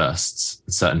certain thirsts,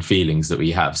 certain feelings that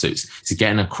we have. So it's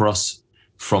getting across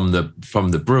from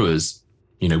the brewers,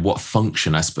 you know, what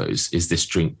function, I suppose, is this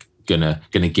drink gonna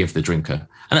give the drinker.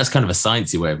 And that's kind of a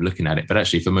sciencey way of looking at it. But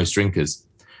actually, for most drinkers,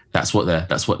 that's what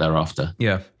they're after.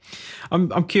 Yeah.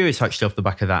 I'm curious, actually, off the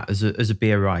back of that, as a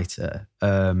beer writer,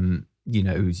 you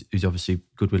know, who's obviously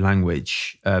good with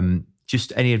language,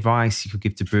 just any advice you could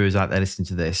give to brewers out there listening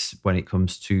to this when it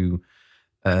comes to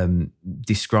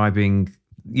describing,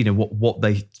 you know, what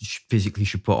they physically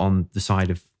should put on the side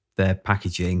of their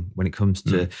packaging when it comes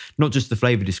to not just the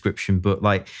flavor description, but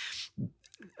like,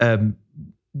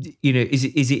 you know,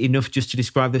 is it enough just to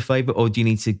describe the flavor, or do you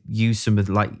need to use some of,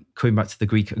 like, coming back to the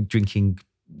Greek drinking,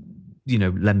 you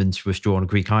know, lemons for a straw on a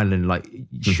Greek island, like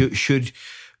should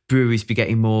breweries be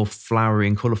getting more flowery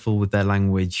and colourful with their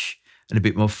language and a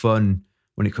bit more fun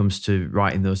when it comes to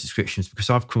writing those descriptions? Because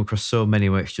I've come across so many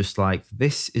where it's just like,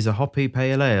 this is a hoppy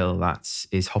pale ale that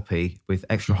is hoppy with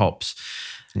extra hops,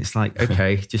 and it's like,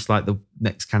 okay, just like the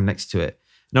next can next to it.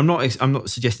 And I'm not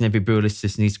suggesting every brewer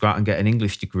listener needs to go out and get an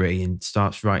English degree and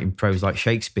starts writing prose like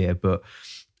Shakespeare, but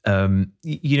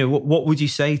you know, what would you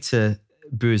say to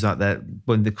brewers out there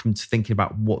when they come to thinking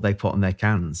about what they put on their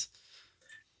cans?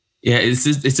 Yeah,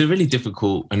 it's a really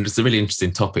difficult and it's a really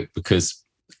interesting topic, because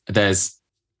there's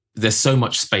so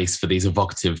much space for these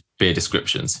evocative beer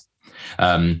descriptions.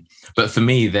 But for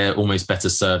me, they're almost better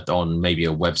served on maybe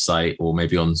a website or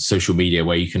maybe on social media,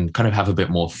 where you can kind of have a bit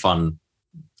more fun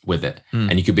with it,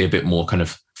 and you could be a bit more kind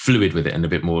of fluid with it, and a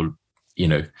bit more, you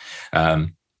know,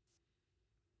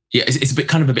 it's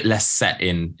a bit less set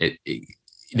in it.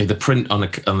 You know, the print on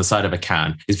the side of a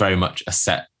can is very much a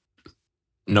set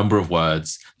number of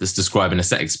words that's describing a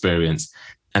set experience,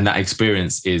 and that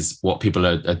experience is what people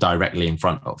are directly in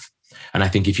front of. And I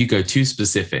think if you go too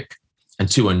specific and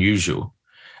too unusual,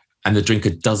 and the drinker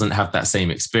doesn't have that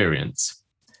same experience,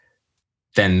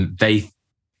 then they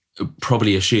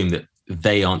probably assume that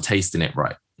they aren't tasting it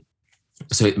right.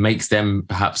 So it makes them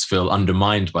perhaps feel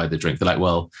undermined by the drink. They're like,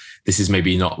 well, this is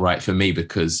maybe not right for me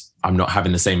because I'm not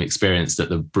having the same experience that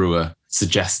the brewer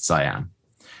suggests I am.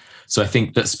 So I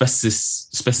think that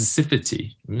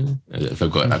specificity, if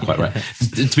I've got that quite right,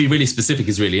 to be really specific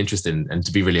is really interesting, and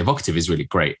to be really evocative is really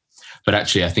great. But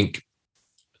actually, I think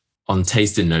on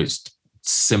tasting notes,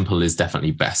 simple is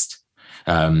definitely best.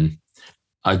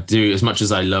 I do, as much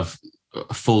as I love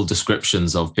full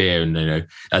descriptions of beer and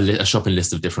a shopping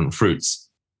list of different fruits,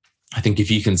 I think if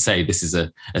you can say this is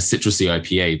a citrusy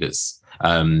IPA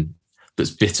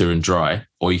that's bitter and dry,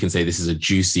 or you can say this is a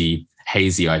juicy,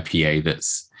 hazy IPA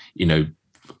that's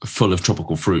full of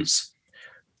tropical fruits,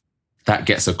 that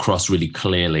gets across really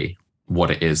clearly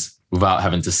what it is without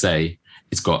having to say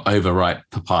it's got overripe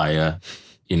papaya,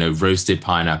 roasted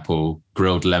pineapple,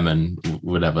 grilled lemon,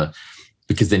 whatever,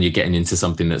 because then you're getting into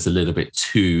something that's a little bit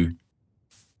too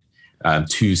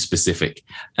specific.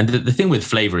 And the thing with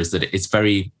flavor is that it's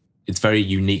very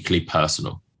uniquely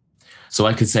personal. So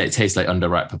I could say it tastes like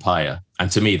underripe papaya,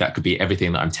 and to me that could be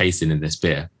everything that I'm tasting in this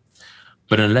beer.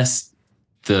 But unless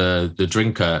the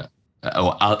drinker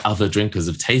or other drinkers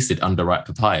have tasted underripe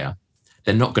papaya,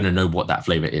 they're not going to know what that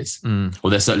flavor is, or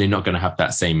they're certainly not going to have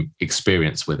that same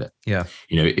experience with it. Yeah,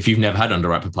 if you've never had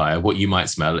underripe papaya, what you might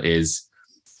smell is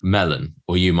melon,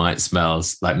 or you might smell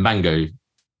like mango,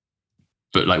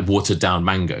 but like watered down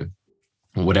mango,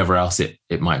 or whatever else it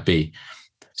might be.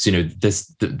 So there's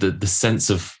the sense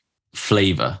of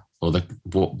flavor, or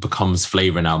what becomes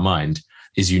flavor in our mind,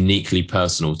 is uniquely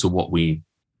personal to what we've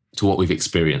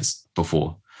experienced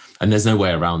before, and there's no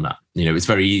way around that. It's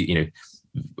very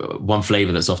one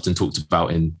flavor that's often talked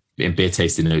about in beer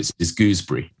tasting notes is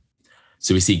gooseberry.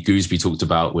 So we see gooseberry talked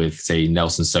about with, say,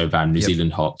 Nelson Sauvin, New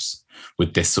Zealand hops,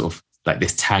 with this sort of like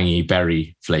this tangy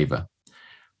berry flavor.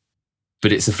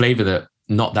 But it's a flavor that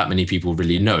not that many people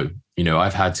really know.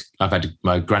 I've had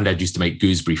my granddad used to make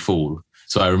gooseberry fall,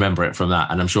 so I remember it from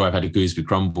that, and I'm sure I've had a gooseberry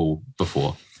crumble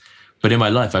before. But in my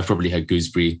life, I've probably had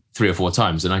gooseberry 3 or 4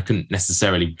 times, and I couldn't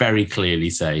necessarily very clearly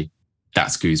say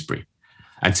that's gooseberry.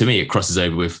 And to me, it crosses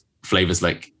over with flavors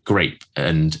like grape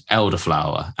and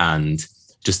elderflower and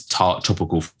just tart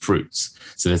tropical fruits.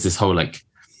 So there's this whole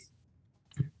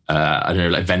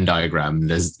Venn diagram.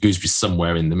 There's gooseberry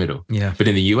somewhere in the middle. Yeah. But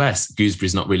in the US, gooseberry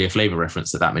is not really a flavor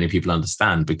reference that many people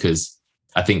understand, because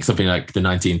I think something like the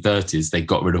 1930s, they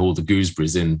got rid of all the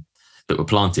gooseberries that were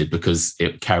planted because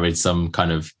it carried some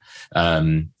kind of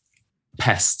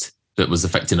pest that was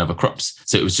affecting other crops.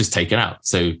 So it was just taken out.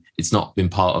 So it's not been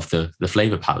part of the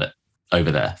flavor palette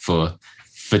over there for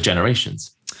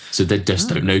generations. So they just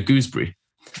don't know gooseberry.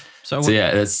 So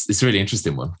yeah, it's a really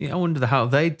interesting one. Yeah, I wonder how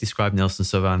they describe Nelson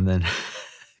Sauvin then.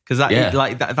 Because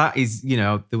that is,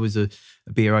 there was a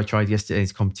beer I tried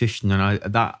yesterday's competition,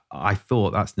 and I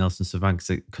thought that's Nelson Sauvin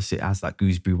because it has that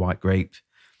gooseberry white grape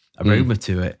aroma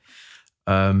to it.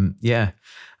 Yeah,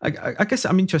 I guess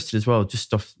I'm interested as well,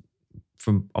 just off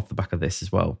the back of this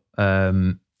as well.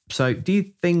 So do you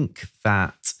think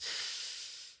that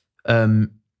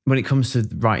when it comes to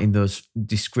writing those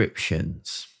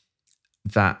descriptions,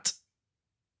 that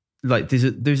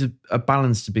there's a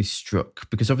balance to be struck?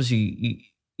 Because obviously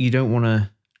you don't want to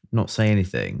not say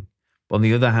anything, but on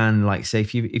the other hand, like say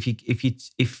if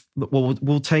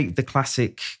we'll take the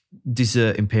classic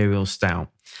dessert imperial stout,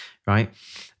 right?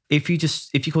 If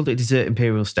you called it dessert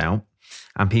imperial stout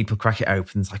and people crack it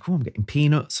open, it's like, oh, I'm getting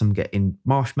peanuts, I'm getting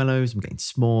marshmallows, I'm getting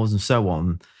s'mores and so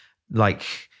on. Like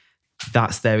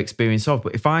that's their experience of.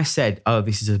 But if I said, oh,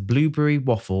 this is a blueberry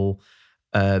waffle,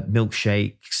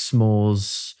 milkshake,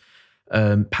 s'mores,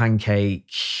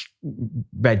 pancake,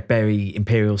 red berry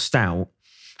imperial stout,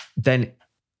 then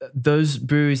those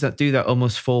breweries that do that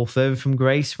almost fall further from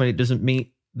grace when it doesn't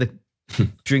meet the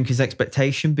drinker's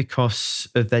expectation because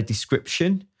of their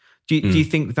description. Do you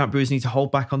think that brewers need to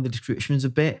hold back on the descriptions a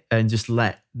bit and just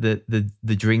let the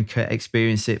drinker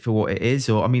experience it for what it is?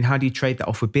 Or, I mean, how do you trade that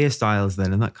off with beer styles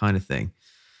then and that kind of thing?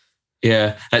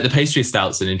 Yeah, like the pastry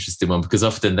stout's an interesting one because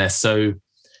often they're so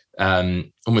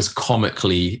almost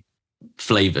comically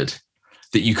flavored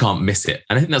that you can't miss it.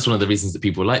 And I think that's one of the reasons that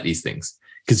people like these things,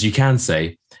 because you can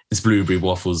say it's blueberry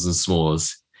waffles and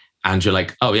s'mores, and you're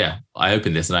like, oh yeah, I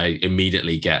open this and I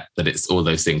immediately get that it's all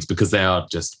those things because they are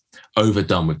just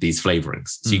overdone with these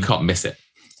flavorings. So you can't miss it.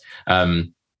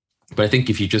 But I think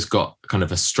if you just got kind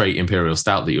of a straight imperial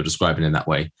stout that you're describing in that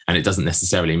way, and it doesn't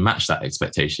necessarily match that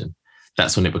expectation,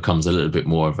 that's when it becomes a little bit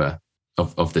more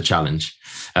of the challenge.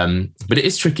 But it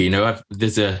is tricky.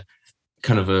 There's a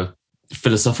kind of a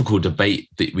philosophical debate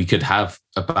that we could have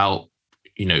about,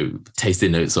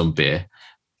 tasting notes on beer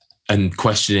and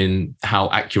questioning how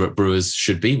accurate brewers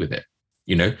should be with it.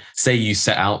 say you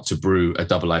set out to brew a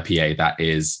double IPA that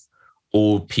is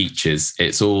all peaches,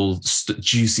 it's all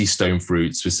juicy stone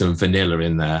fruits with some vanilla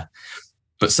in there,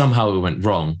 but somehow it went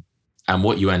wrong. And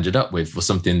what you ended up with was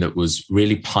something that was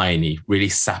really piney, really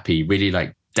sappy, really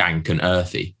like dank and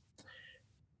earthy.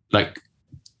 Like,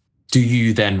 do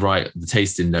you then write the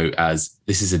tasting note as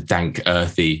this is a dank,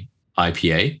 earthy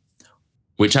IPA,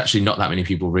 which actually not that many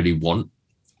people really want?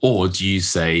 Or do you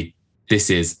say this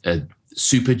is a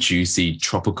super juicy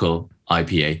tropical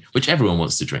IPA, which everyone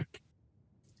wants to drink?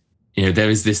 There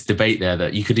is this debate there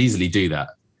that you could easily do that.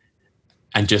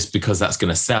 And just because that's going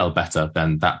to sell better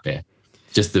than that beer,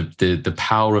 just the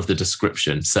power of the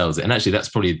description sells it. And actually, that's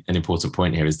probably an important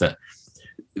point here, is that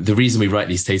the reason we write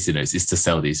these tasting notes is to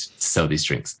sell these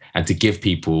drinks and to give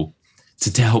people,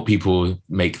 to help people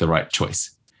make the right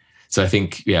choice. So I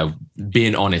think,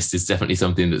 being honest is definitely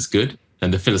something that's good.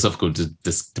 And the philosophical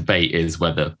debate is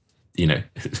whether,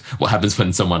 what happens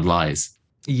when someone lies.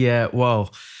 Yeah,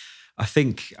 well, I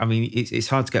think, it's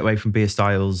hard to get away from beer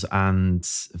styles and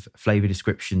flavour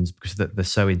descriptions because they're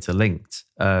so interlinked.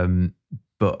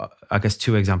 But I guess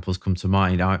two examples come to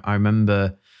mind. I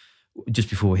remember just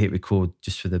before we hit record,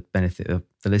 just for the benefit of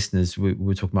the listeners, we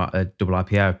were talking about a double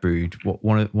IPA I brewed.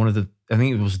 One of the, I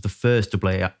think it was the first double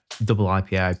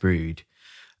IPA I brewed,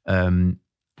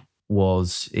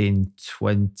 was in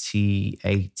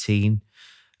 2018.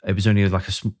 It was only like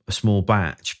a small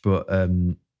batch, but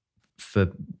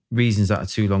for reasons that are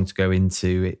too long to go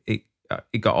into, it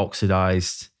got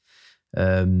oxidized,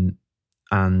 and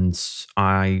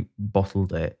I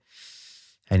bottled it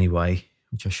anyway,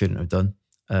 which I shouldn't have done,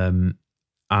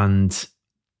 and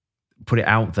put it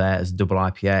out there as a double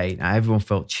IPA. Now, everyone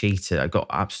felt cheated. I got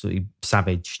absolutely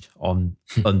savaged on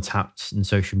Untapped and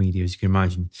social media, as you can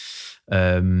imagine.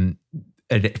 And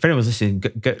if anyone's listening,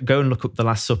 go and look up The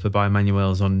Last Supper by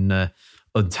Emmanuel's on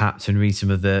Untapped and read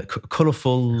some of the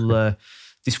colourful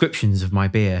descriptions of my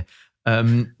beer.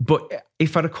 But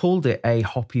if I'd have called it a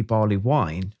hoppy barley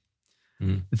wine,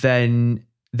 then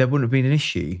there wouldn't have been an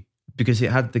issue, because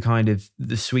it had the kind of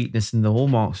the sweetness and the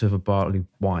hallmarks of a barley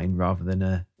wine rather than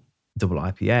a double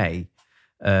IPA.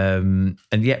 And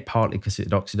yet partly because it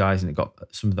had oxidized and it got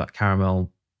some of that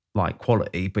caramel-like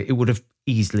quality, but it would have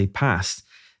easily passed.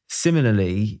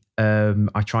 Similarly,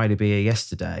 I tried a beer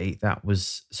yesterday that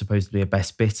was supposedly a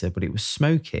best bitter, but it was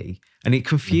smoky. And it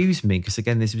confused me because,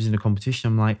 again, this was in a competition.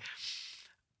 I'm like,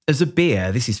 as a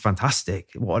beer, this is fantastic.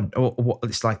 What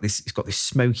it's like this, it's got this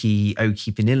smoky,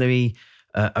 oaky, vanilla-y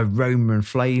aroma and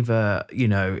flavor.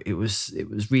 It was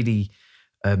really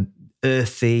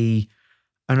earthy.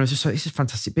 And I was just like, this is a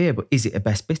fantastic beer, but is it a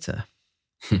best bitter?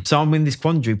 So I'm in this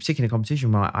quandary, particularly in a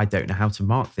competition where I don't know how to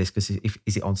mark this, because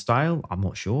is it on style? I'm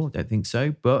not sure. Don't think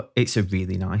so. But it's a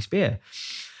really nice beer.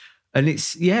 And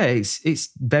it's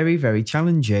very, very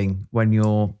challenging when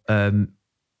you're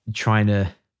trying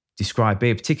to describe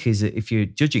beer, particularly if you're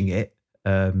judging it,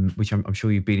 which I'm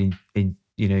sure you've been in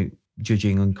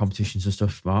judging on competitions and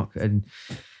stuff, Mark. And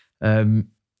can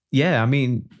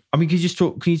you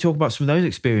talk about some of those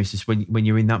experiences when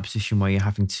you're in that position where you're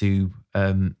having to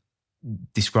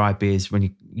describe beers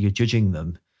when you're judging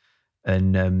them,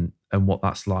 and what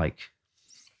that's like?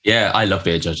 Yeah, I love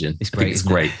beer judging. It's great. It's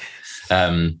great.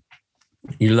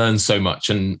 You learn so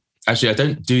much, and actually, I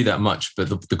don't do that much,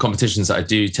 but the competitions that I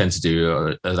do tend to do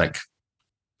are like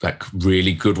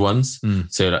really good ones.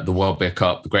 So like the World Beer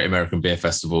Cup, the Great American Beer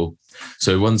Festival.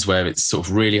 So ones where it's sort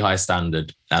of really high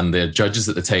standard, and the judges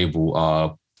at the table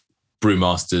are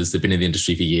brewmasters. They've been in the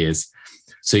industry for years.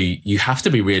 So you have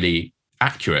to be really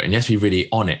accurate, and you have to be really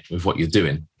on it with what you're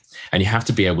doing. And you have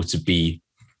to be able to be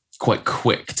quite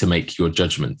quick to make your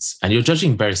judgments. And you're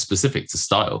judging very specific to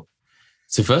style.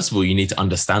 So first of all, you need to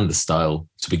understand the style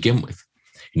to begin with.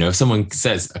 If someone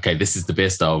says, okay, this is the beer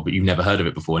style, but you've never heard of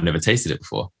it before and never tasted it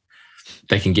before,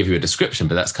 they can give you a description,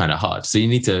 but that's kind of hard. So you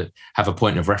need to have a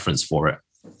point of reference for it.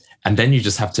 And then you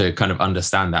just have to kind of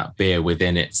understand that beer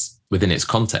within its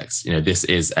context. This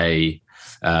is an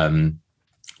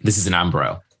amber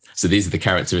ale. So these are the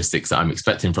characteristics that I'm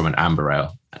expecting from an amber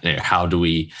ale. How do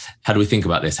we think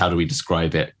about this? How do we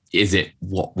describe it? Is it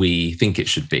what we think it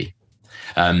should be?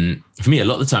 For me, a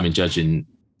lot of the time in judging,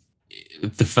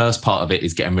 the first part of it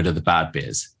is getting rid of the bad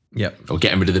beers. Or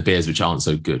getting rid of the beers which aren't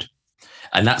so good.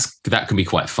 And that can be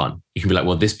quite fun. You can be like,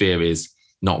 well, this beer is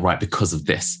not right because of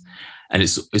this. And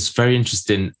it's very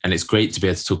interesting, and it's great to be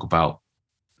able to talk about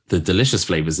the delicious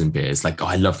flavors in beers. Like, oh,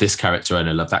 I love this character and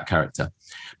I love that character.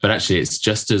 But actually, it's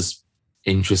just as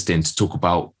interesting to talk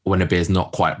about when a beer is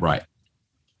not quite right,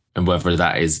 and whether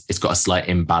that is it's got a slight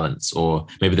imbalance, or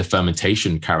maybe the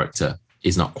fermentation character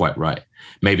is not quite right.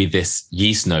 Maybe this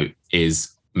yeast note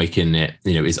is making it,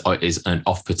 is an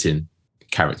off-putting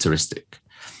characteristic.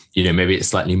 Maybe it's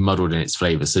slightly muddled in its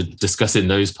flavor. So discussing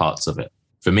those parts of it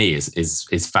for me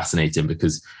is fascinating,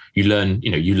 because you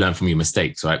learn from your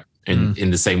mistakes, right?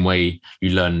 In the same way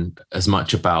you learn as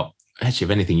much about, actually,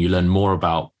 if anything, you learn more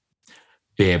about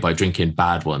beer by drinking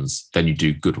bad ones than you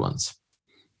do good ones.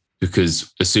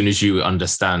 Because as soon as you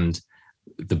understand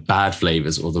the bad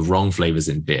flavors or the wrong flavors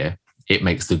in beer, it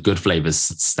makes the good flavors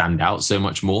stand out so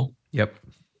much more. Yep.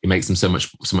 It makes them so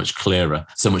much clearer,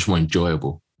 so much more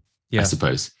enjoyable, I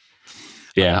suppose.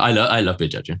 Yeah, I love beer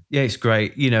judging. Yeah, it's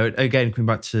great. Again, coming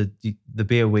back to the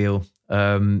beer wheel,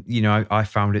 I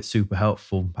found it super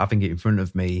helpful having it in front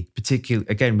of me, particularly,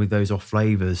 again, with those off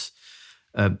flavors,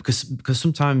 because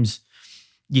sometimes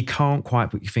you can't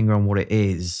quite put your finger on what it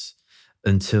is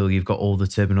until you've got all the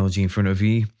terminology in front of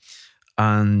you.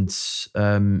 And,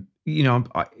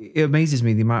 it amazes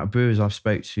me the amount of brewers I've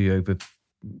spoke to over,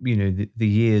 the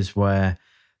years where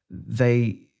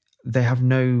they have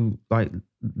no like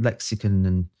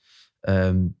lexicon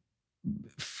and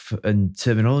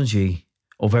terminology,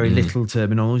 or very little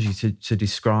terminology to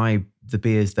describe the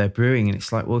beers they're brewing. And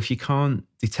it's like, well, if you can't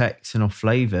detect an off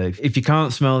flavor, if you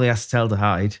can't smell the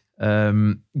acetaldehyde,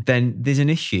 then there's an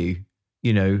issue,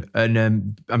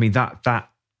 and I mean, that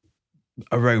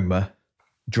aroma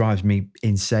drives me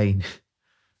insane.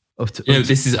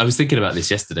 I was thinking about this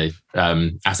yesterday,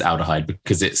 acetaldehyde,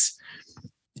 because it's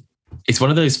one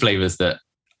of those flavors that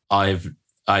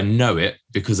I know it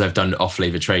because I've done off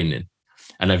flavor training,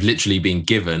 and I've literally been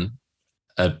given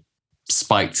a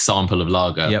spiked sample of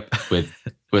lager with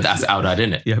acetaldehyde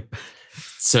in it. Yep.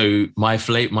 So my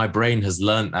brain has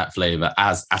learned that flavor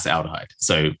as acetaldehyde.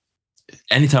 So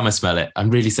anytime I smell it,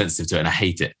 I'm really sensitive to it, and I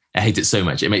hate it. I hate it so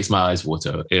much. It makes my eyes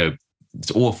water.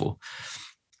 It's awful.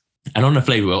 And on my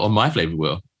flavor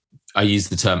wheel, I use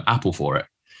the term apple for it,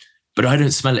 but I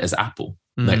don't smell it as apple.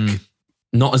 Like,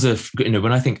 not as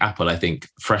when I think apple, I think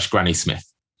fresh Granny Smith.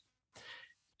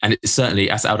 And it's certainly,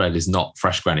 acetaldehyde is not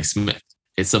fresh Granny Smith.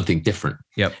 It's something different.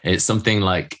 Yep. And it's something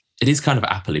like, it is kind of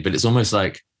appley, but it's almost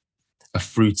like a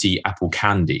fruity apple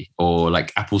candy, or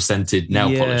like apple scented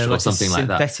nail polish, or something like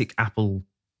that. Synthetic apple.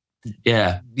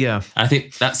 Yeah. Yeah. And I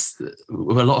think that's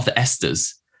with a lot of the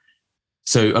esters.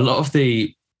 So a lot of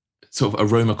the sort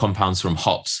of aroma compounds from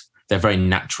hops, they're very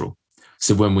natural.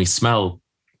 So when we smell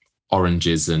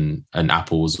oranges and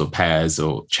apples or pears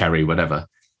or cherry, whatever,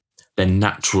 they're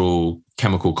natural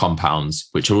chemical compounds,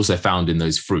 which are also found in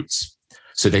those fruits.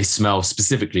 So they smell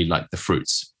specifically like the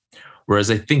fruits. Whereas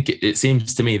I think it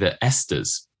seems to me that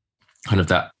esters, kind of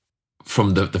that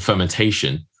from the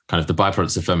fermentation, kind of the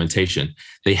byproducts of fermentation,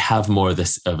 they have more of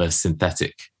a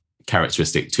synthetic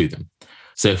characteristic to them.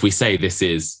 So if we say this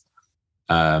is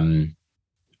a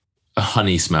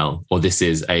honey smell, or this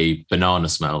is a banana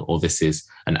smell, or this is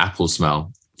an apple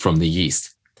smell from the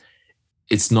yeast,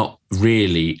 it's not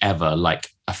really ever like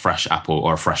a fresh apple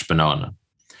or a fresh banana.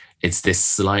 It's this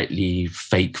slightly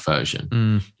fake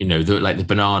version. Like the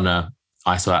banana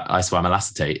isoamyl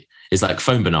acetate is like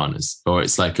foam bananas, or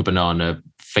it's like a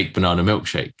fake banana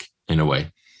milkshake in a way.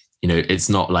 It's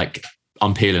not like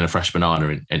I'm peeling a fresh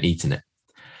banana and eating it.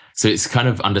 So it's kind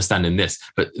of understanding this,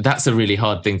 but that's a really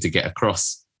hard thing to get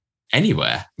across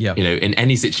anywhere. Yeah. In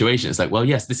any situation, it's like, well,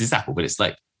 yes, this is apple, but it's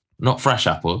like not fresh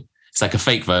apple. It's like a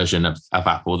fake version of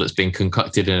apple that's been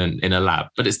concocted in a lab,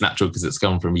 but it's natural because it's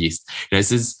come from yeast.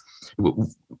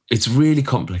 It's really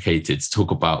complicated to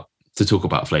talk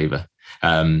about flavor.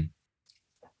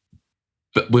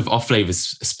 But with off flavors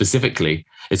specifically,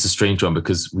 it's a strange one,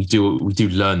 because we do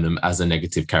learn them as a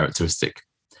negative characteristic.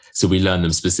 So we learn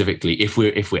them specifically if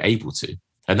we're able to,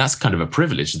 and that's kind of a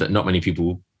privilege that not many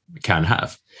people can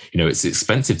have. It's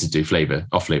expensive to do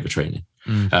off flavor training.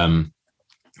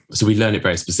 So we learn it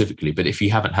very specifically. But if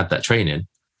you haven't had that training,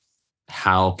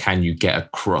 how can you get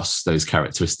across those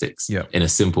characteristics in a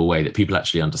simple way that people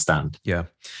actually understand? Yeah.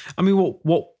 I mean,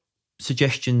 what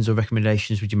suggestions or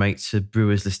recommendations would you make to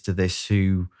brewers listening to this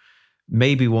who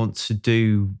maybe want to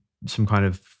do some kind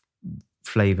of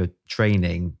flavor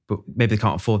training, but maybe they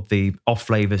can't afford the off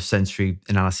flavor sensory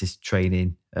analysis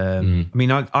training? I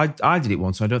mean, I did it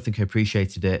once. I don't think I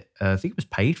appreciated it. I think it was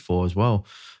paid for as well.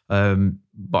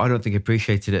 But I don't think I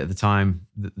appreciated it at the time,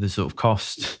 the sort of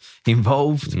cost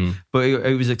involved. But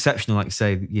it was exceptional. Like you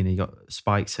say, you got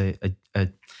Spikes, a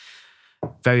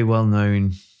very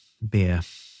well-known beer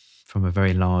from a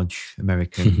very large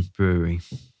American brewery.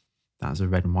 That's a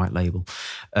red and white label.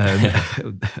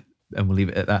 And we'll leave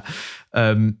it at that.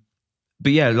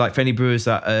 But yeah, like for any brewers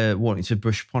that are wanting to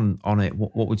brush upon on it,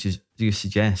 what would you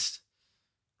suggest?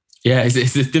 Yeah,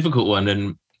 it's a difficult one.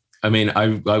 And I mean,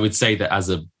 I would say that as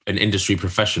an industry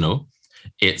professional,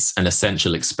 it's an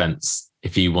essential expense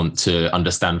if you want to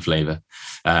understand flavor.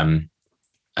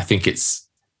 I think it's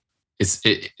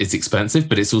expensive,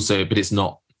 but it's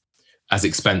not as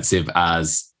expensive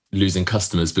as losing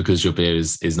customers because your beer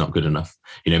is not good enough.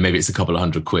 Maybe it's a couple of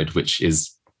 £100, which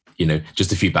is,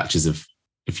 just a few batches of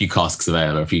a few casks of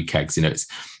ale or a few kegs.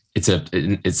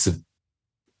 It's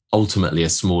ultimately a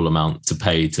small amount to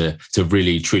pay to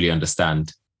really truly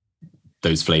understand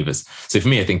those flavors. So for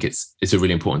me, I think it's a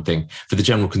really important thing. For the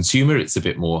general consumer, it's a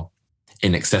bit more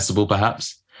inaccessible,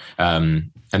 perhaps.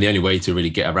 And the only way to really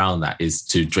get around that is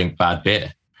to drink bad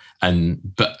beer,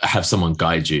 but have someone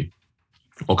guide you,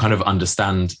 or kind of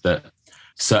understand that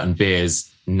certain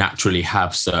beers naturally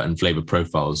have certain flavor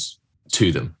profiles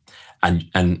to them,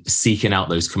 and seeking out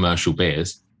those commercial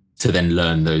beers to then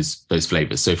learn those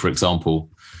flavors. So, for example,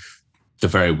 the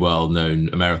very well-known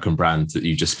American brand that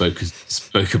you just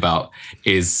spoke about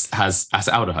has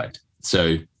acetaldehyde.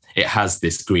 So it has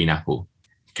this green apple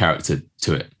character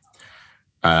to it.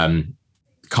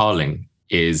 Carling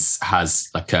has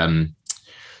like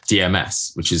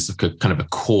DMS, which is like a kind of a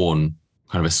corn,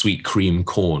 kind of a sweet cream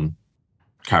corn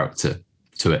character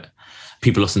to it.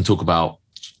 People often talk about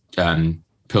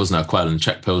Pilsner Urquell and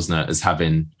Czech Pilsner as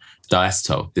having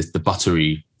diacetyl, the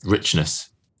buttery richness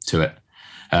to it.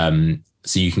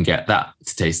 So you can get that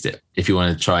to taste it. If you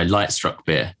want to try light struck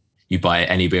beer, you buy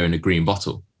any beer in a green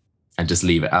bottle and just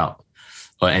leave it out.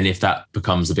 And if that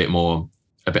becomes a bit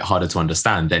harder to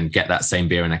understand, then get that same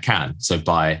beer in a can. So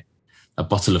buy a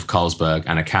bottle of Carlsberg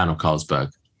and a can of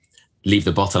Carlsberg, leave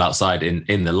the bottle outside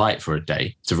in the light for a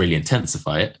day to really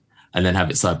intensify it, and then have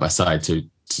it side by side to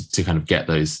kind of get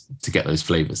those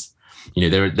flavors.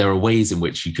 There are ways in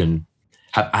which you can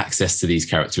have access to these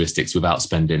characteristics without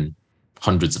spending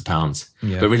hundreds of pounds.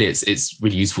 Yeah. But really, it's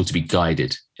really useful to be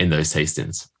guided in those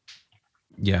tastings.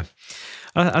 Yeah,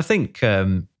 I think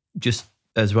just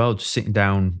as well, just sitting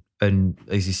down and,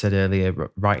 as you said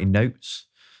earlier, writing notes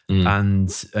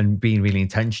and being really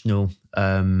intentional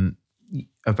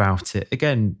about it.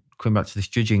 Again, coming back to this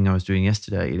judging I was doing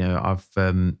yesterday, I've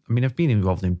been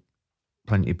involved in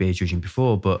plenty of beer judging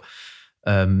before, but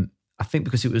I think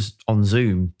because it was on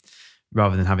Zoom,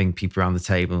 rather than having people around the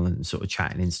table and sort of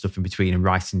chatting and stuff in between and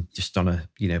writing just on a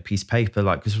piece of paper,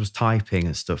 like, because I was typing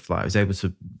and stuff, like I was able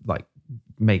to like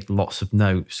make lots of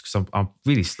notes because I'm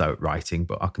really slow at writing,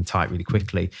 but I can type really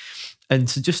quickly. And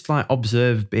to just like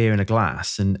observe beer in a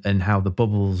glass and how the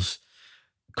bubbles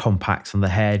compact on the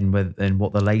head and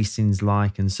what the lacing's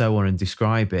like and so on, and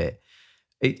describe it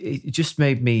just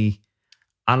made me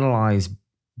analyze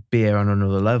beer on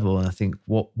another level. And I think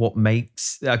what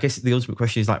makes, I guess the ultimate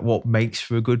question is like, what makes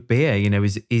for a good beer?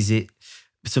 Is it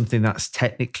something that's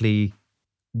technically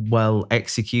well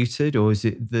executed, or is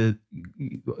it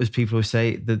as people would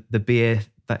say, the beer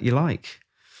that you like?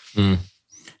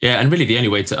 Yeah, and really the only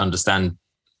way to understand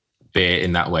beer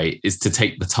in that way is to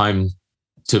take the time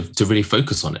to really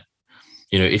focus on it.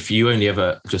 If you only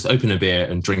ever just open a beer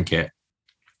and drink it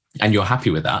and you're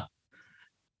happy with that,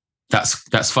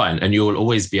 that's fine. And you'll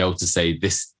always be able to say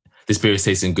this beer is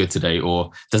tasting good today,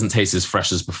 or doesn't taste as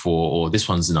fresh as before, or this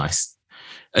one's nice.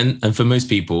 And for most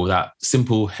people, that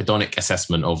simple hedonic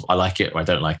assessment of I like it or I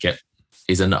don't like it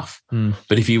is enough.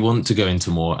 But if you want to go into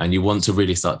more and you want to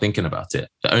really start thinking about it,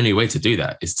 the only way to do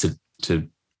that is to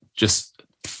just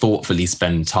thoughtfully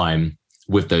spend time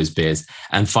with those beers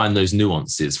and find those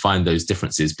nuances, find those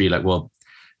differences. Be like, well,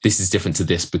 this is different to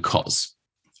this because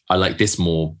I like this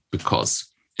more, because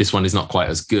this one is not quite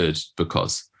as good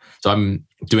because. So I'm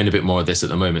doing a bit more of this at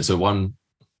the moment. So one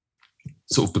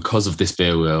sort of, because of this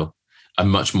beer wheel, I'm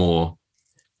much more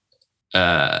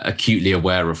acutely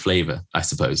aware of flavor, I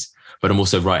suppose. But I'm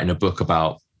also writing a book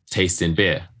about tasting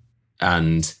beer,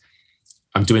 and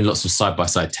I'm doing lots of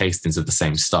side-by-side tastings of the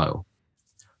same style.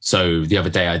 So the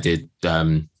other day I did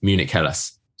Munich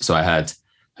Helles. So I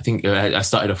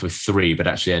started off with 3, but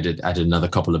actually I added another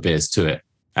couple of beers to it.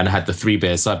 And I had the 3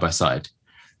 beers side by side,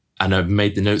 and I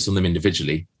made the notes on them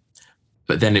individually.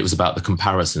 But then it was about the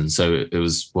comparison. So it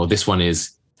was, well, this one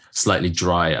is slightly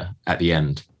drier at the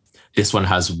end. This one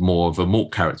has more of a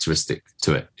malt characteristic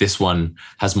to it. This one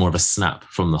has more of a snap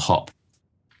from the hop.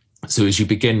 So as you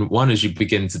begin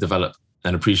to develop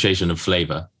an appreciation of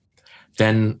flavor,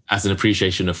 then as an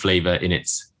appreciation of flavor in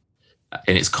its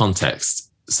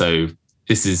context. So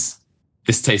this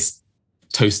tastes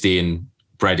toasty and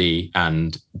bready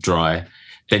and dry.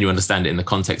 Then you understand it in the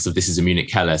context of this is a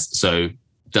Munich Helles. So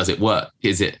does it work?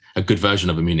 Is it a good version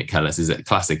of a Munich Helles? Is it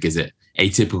classic? Is it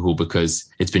atypical because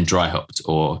it's been dry hopped,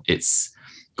 or it's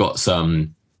got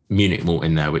some Munich malt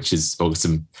in there, or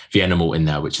some Vienna malt in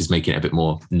there, which is making it a bit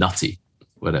more nutty,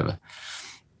 whatever.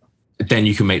 then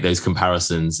you can make those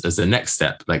comparisons as the next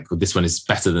step. Like, well, this one is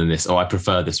better than this, or I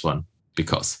prefer this one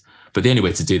because. But the only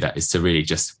way to do that is to really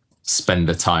just spend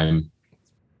the time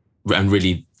and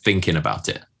really thinking about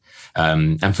it.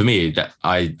 And for me, that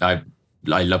I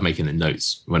love making the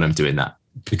notes when I'm doing that,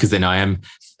 because then I am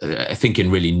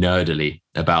thinking really nerdily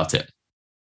about it.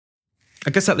 I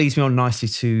guess that leads me on nicely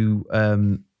to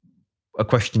a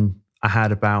question I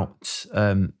had about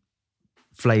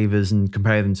flavors and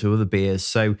compare them to other beers.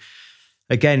 So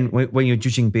again, when you're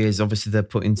judging beers, obviously they're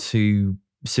put into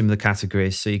similar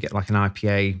categories. So you get like an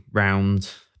IPA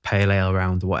round, pale ale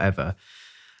round, or whatever.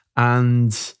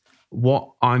 And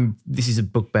this is a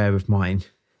bugbear of mine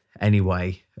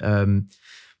anyway.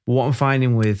 What I'm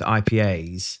finding with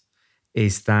IPAs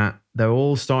is that they're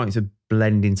all starting to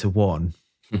blend into one,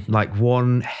 like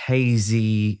one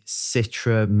hazy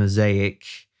Citra Mosaic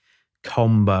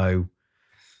combo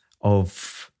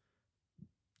of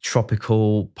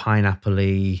tropical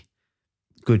pineapple-y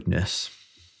goodness.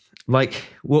 Like,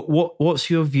 what's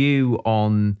your view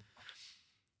on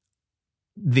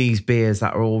these beers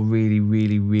that are all really,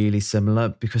 really, really similar?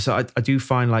 Because I do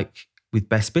find, like with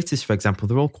Best Bitters, for example,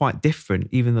 they're all quite different,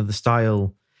 even though the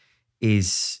style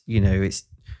is, it's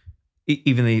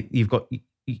even though you've got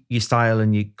your style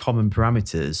and your common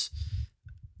parameters.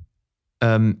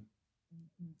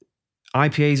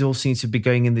 IPAs all seem to be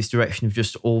going in this direction of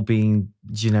just all being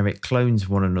generic clones of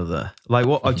one another. Like,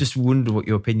 what? I just wonder what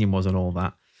your opinion was on all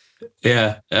that.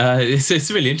 Yeah,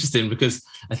 it's really interesting because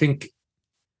I think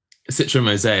Citra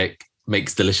Mosaic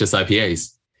makes delicious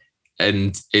IPAs,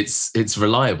 and it's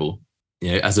reliable.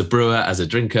 As a brewer, as a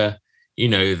drinker, you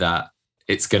know that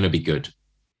it's going to be good.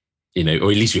 Or at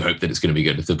least you hope that it's going to be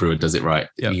good. If the brewer does it right,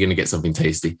 You're going to get something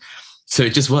tasty. So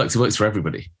it just works. It works for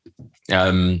everybody.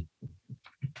 And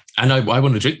I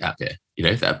want to drink that beer.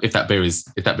 If that beer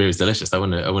is delicious, I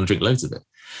want to drink loads of it.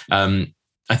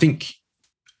 I think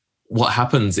what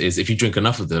happens is if you drink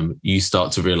enough of them, you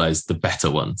start to realize the better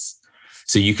ones.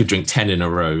 So you could drink 10 in a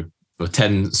row or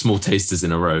 10 small tasters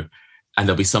in a row, and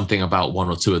there'll be something about one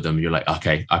or two of them. You're like,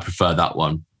 okay, I prefer that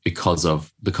one because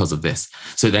of this.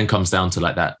 So it then comes down to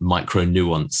like that micro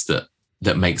nuance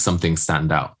that makes something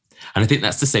stand out. And I think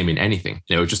that's the same in anything.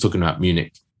 We're just talking about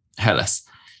Munich Helles.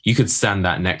 You could stand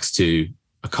that next to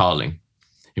a Carling.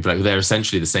 You'd be like, they're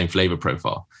essentially the same flavor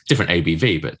profile, different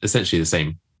ABV, but essentially the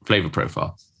same flavor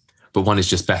profile. But one is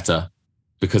just better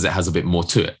because it has a bit more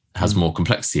to it, has more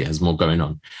complexity, it has more going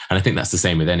on. And I think that's the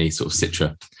same with any sort of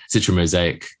Citra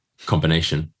Mosaic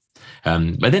combination.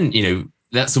 But then,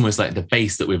 that's almost like the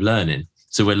base that we're learning.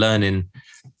 So we're learning,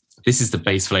 this is the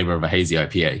base flavor of a hazy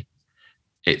IPA.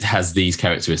 It has these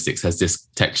characteristics, has this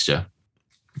texture.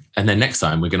 And then next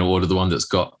time we're going to order the one that's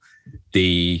got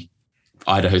the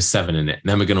Idaho 7 in it. And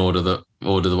then we're going to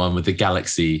order the one with the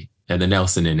Galaxy and the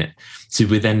Nelson in it. So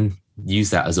we then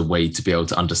use that as a way to be able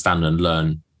to understand and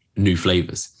learn new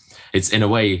flavors. It's in a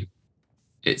way,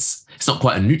 it's not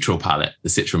quite a neutral palette, the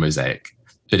Citra Mosaic,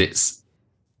 but it's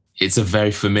a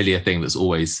very familiar thing that's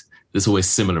always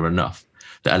similar enough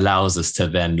that allows us to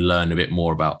then learn a bit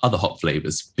more about other hop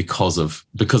flavors because of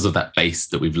that base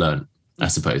that we've learned, I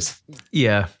suppose.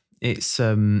 Yeah, it's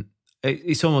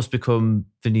almost become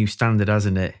the new standard,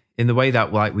 hasn't it? In the way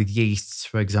that, like with yeasts,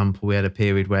 for example, we had a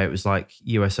period where it was like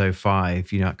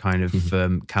US-05, kind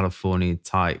of California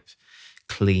type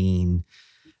clean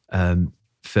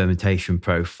fermentation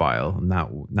profile. And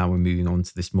now we're moving on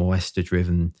to this more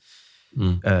ester-driven,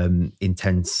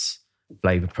 intense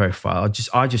flavor profile.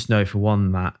 I just know for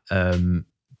one that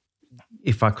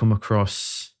if I come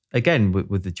across, again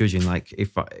with the judging, like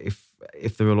if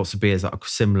there are lots of beers that are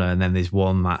similar and then there's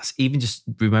one that's even just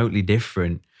remotely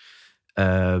different,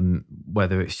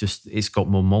 whether it's got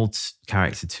more malt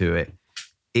character to it,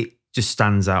 it just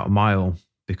stands out a mile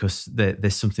because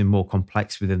there's something more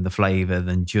complex within the flavor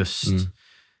than just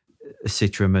a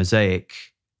Citra Mosaic,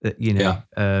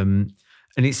 and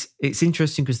it's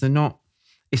interesting because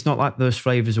it's not like those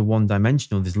flavors are one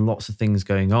dimensional. There's lots of things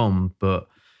going on, but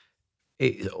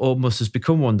it almost has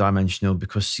become one dimensional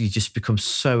because you just become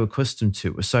so accustomed to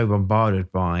it. We're so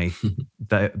bombarded by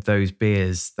those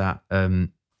beers that,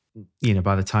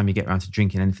 by the time you get around to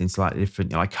drinking anything slightly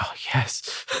different, you're like, oh,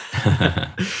 yes.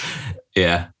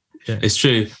 Yeah, it's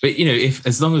true. But,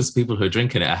 as long as people who are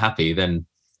drinking it are happy, then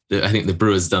I think the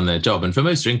brewer's done their job. And for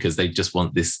most drinkers, they just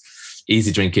want this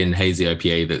easy drinking hazy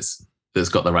IPA that's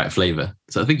got the right flavor.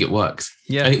 So I think it works.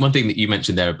 Yeah. I think one thing that you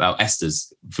mentioned there about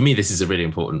esters, for me, this is a really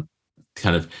important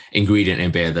kind of ingredient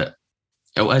in beer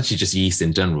actually just yeast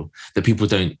in general, that people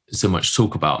don't so much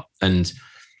talk about. And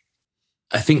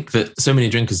I think that so many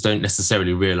drinkers don't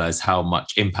necessarily realize how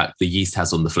much impact the yeast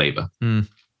has on the flavor.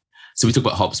 So we talk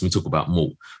about hops and we talk about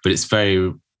malt, but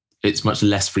it's much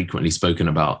less frequently spoken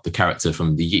about the character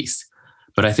from the yeast.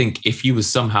 But I think if you were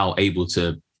somehow able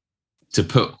to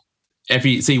put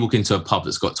say you walk into a pub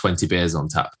that's got 20 beers on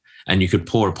tap, and you could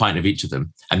pour a pint of each of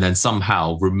them and then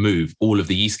somehow remove all of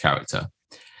the yeast character,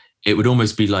 it would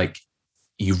almost be like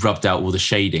you rubbed out all the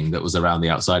shading that was around the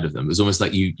outside of them. It was almost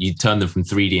like you turned them from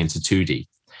 3D into 2D.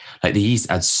 Like the yeast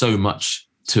adds so much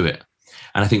to it.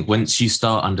 And I think once you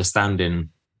start understanding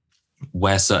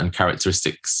where certain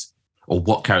characteristics or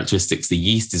what characteristics the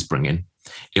yeast is bringing,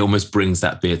 it almost brings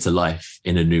that beer to life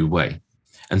in a new way.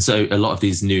 And so a lot of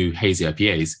these new hazy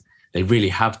IPAs, they really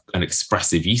have an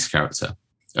expressive yeast character.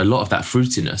 A lot of that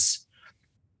fruitiness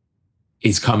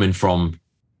is coming from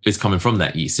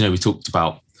that yeast. We talked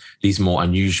about these more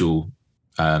unusual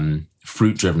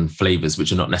fruit-driven flavors,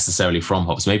 which are not necessarily from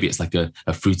hops. Maybe it's like a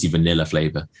fruity vanilla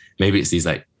flavor. Maybe it's these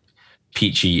like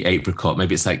peachy apricot.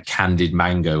 Maybe it's like candied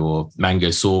mango or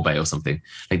mango sorbet or something.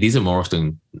 Like these are more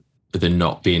often than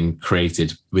not being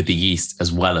created with the yeast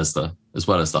as well as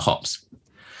the hops.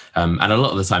 And a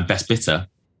lot of the time, Best Bitter,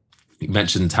 you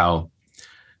mentioned how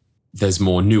there's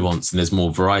more nuance and there's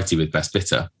more variety with Best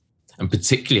Bitter. And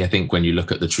particularly, I think when you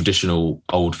look at the traditional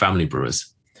old family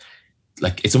brewers,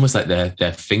 like it's almost like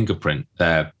their fingerprint,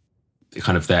 their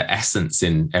essence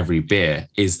in every beer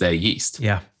is their yeast.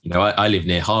 Yeah. I live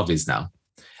near Harvey's now,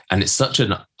 and it's such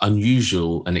an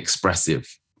unusual and expressive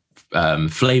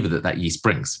flavor that yeast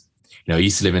brings. I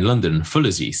used to live in London,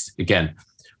 Fuller's yeast, again,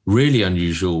 really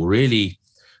unusual, really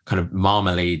kind of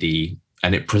marmalade-y,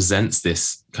 and it presents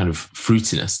this kind of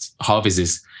fruitiness. Harvey's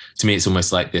is, to me, it's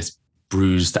almost like this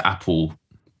bruised apple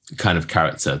kind of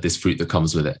character, this fruit that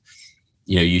comes with it.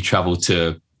 You travel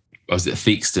to, I was at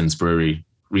Theakston's brewery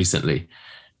recently,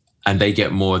 and they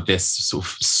get more of this sort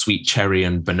of sweet cherry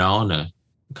and banana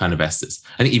kind of esters.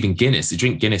 I think even Guinness, you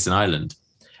drink Guinness in Ireland,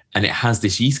 and it has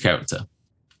this yeast character,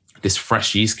 this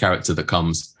fresh yeast character that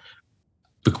comes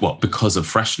because of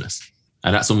freshness.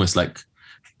 And that's almost like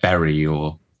berry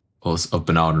or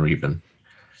banana even.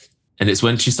 And it's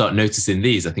once you start noticing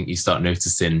these, I think you start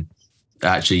noticing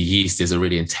that actually yeast is a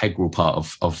really integral part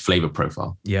of flavor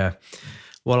profile. Yeah.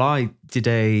 Well, I did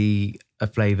a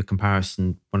flavour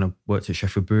comparison when I worked at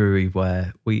Sheffield Brewery,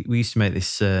 where we used to make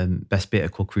this Best Bitter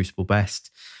called Crucible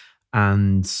Best.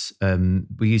 And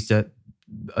we used a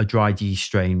dried yeast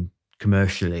strain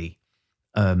commercially.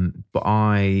 But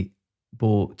I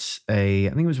bought I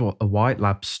think it was a White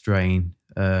Lab strain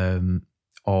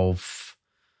of,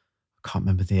 I can't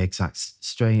remember the exact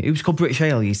strain. It was called British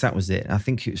Ale yeast, that was it. I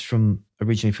think it was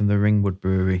originally from the Ringwood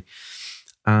Brewery,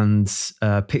 and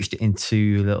pitched it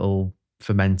into a little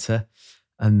fermenter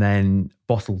and then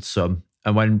bottled some.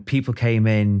 And when people came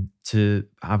in to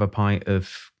have a pint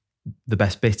of the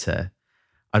Best Bitter,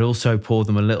 I'd also pour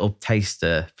them a little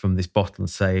taster from this bottle and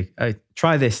say, hey,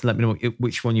 try this and let me know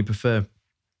which one you prefer. And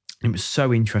it was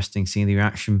so interesting seeing the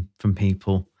reaction from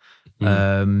people.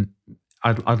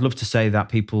 I'd love to say that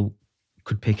people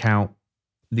could pick out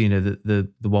the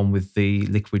one with the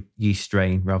liquid yeast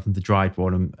strain rather than the dried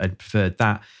one, and preferred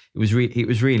that. It was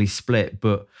really split,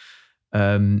 but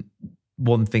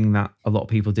one thing that a lot of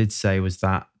people did say was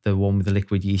that the one with the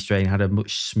liquid yeast strain had a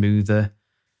much smoother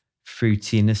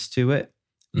fruitiness to it,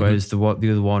 whereas the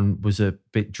other one was a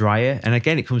bit drier. And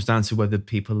again, it comes down to whether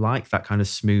people like that kind of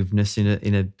smoothness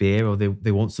in a beer, or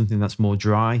they want something that's more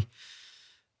dry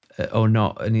or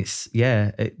not. And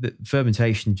the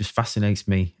fermentation just fascinates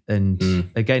me.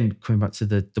 And again, coming back to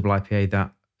the double IPA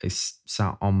that is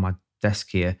sat on my desk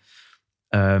here,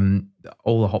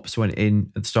 all the hops went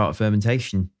in at the start of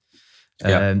fermentation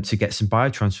to get some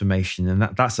biotransformation, and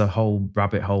that's a whole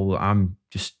rabbit hole I'm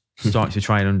just starting to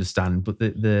try and understand. But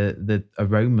the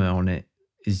aroma on it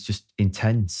is just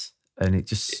intense, and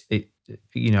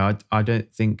I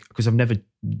don't think, because I've never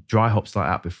dry hops like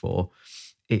that before,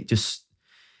 it just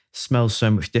smells so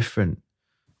much different.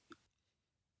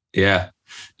 Yeah.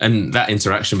 And that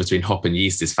interaction between hop and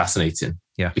yeast is fascinating.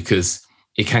 Yeah. Because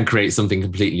it can create something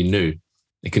completely new.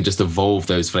 It can just evolve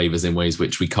those flavors in ways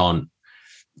which we can't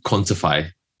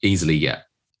quantify easily yet.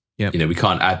 Yeah. We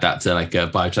can't add that to like a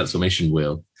biotransformation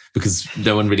wheel because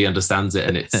no one really understands it,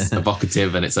 and it's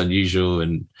evocative and it's unusual,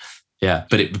 and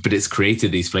but it's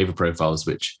created these flavor profiles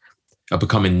which are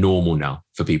becoming normal now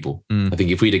for people. I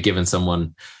think if we'd have given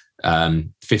someone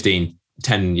 10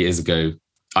 years ago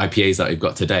IPAs that we've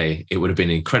got today, it would have been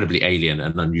incredibly alien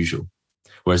and unusual.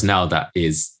 Whereas now that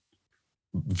is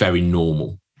very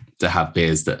normal to have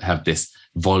beers that have this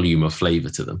volume of flavor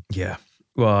to them. Yeah.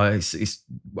 Well, it's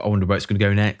I wonder where it's going to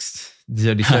go next. There's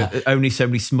only so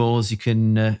many s'mores you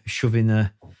can shove in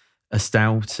a a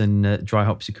stout and dry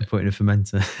hops you could put in a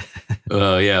fermenter.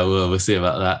 Oh yeah, we'll see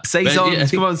about that. Saisons,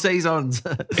 come on, saisons.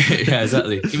 Yeah,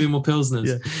 exactly. Give me more pilsners.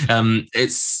 Yeah.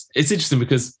 It's interesting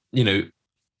because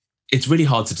it's really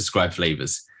hard to describe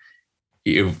flavors.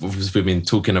 We've been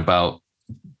talking about,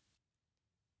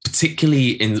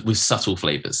 particularly with subtle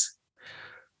flavors.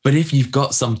 But if you've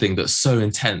got something that's so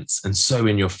intense and so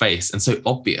in your face and so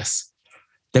obvious,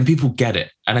 then people get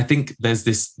it. And I think there's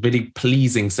this really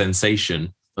pleasing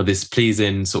sensation, or this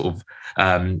pleasing sort of,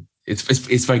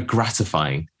 it's very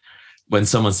gratifying when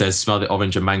someone says, smell the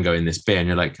orange and mango in this beer. And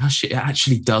you're like, oh shit, it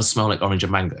actually does smell like orange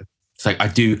and mango. It's like,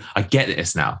 I get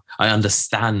this now. I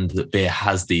understand that beer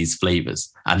has these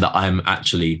flavors and that I'm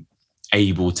actually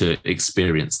able to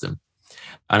experience them.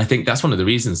 And I think that's one of the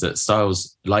reasons that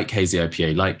styles like hazy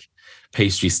IPA, like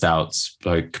pastry stouts,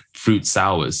 like fruit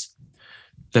sours,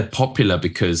 they're popular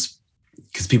because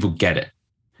people get it.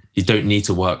 You don't need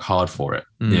to work hard for it.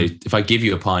 If I give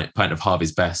you a pint of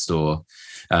Harvey's Best or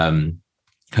kind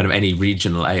of any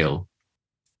regional ale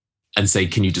and say,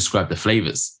 can you describe the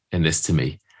flavors in this to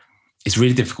me? It's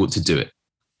really difficult to do it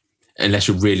unless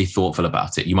you're really thoughtful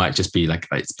about it. You might just be like,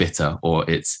 it's bitter, or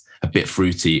it's a bit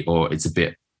fruity, or it's a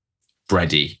bit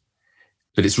bready.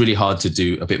 But it's really hard to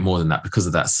do a bit more than that because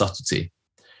of that subtlety.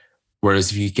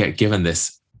 Whereas if you get given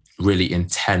this really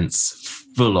intense,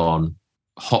 full-on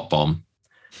hot bomb,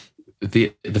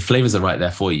 the flavors are right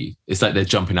there for you. It's like they're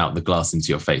jumping out the glass into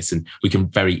your face, and we can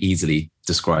very easily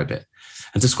describe it.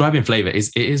 And describing flavor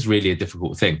is really a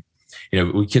difficult thing. Any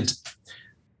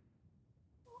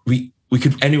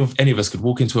of us could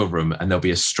walk into a room and there'll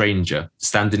be a stranger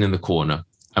standing in the corner,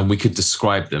 and we could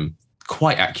describe them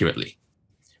quite accurately.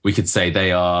 We could say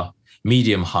they are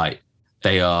medium height,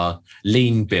 they are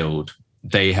lean build,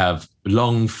 they have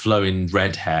long flowing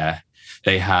red hair,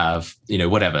 they have,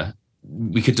 whatever.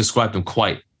 We could describe them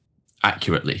quite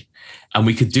accurately. And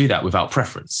we could do that without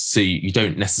preference. So you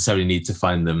don't necessarily need to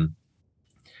find them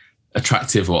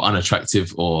attractive or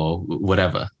unattractive or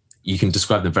whatever. You can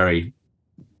describe them very,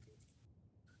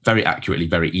 very accurately,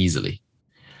 very easily.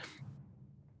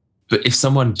 But if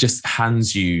someone just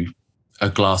hands you a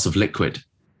glass of liquid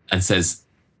and says,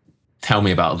 tell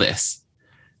me about this,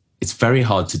 it's very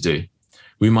hard to do.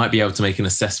 We might be able to make an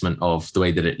assessment of the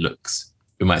way that it looks.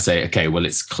 We might say, okay, well,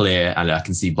 it's clear and I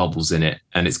can see bubbles in it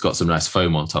and it's got some nice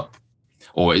foam on top,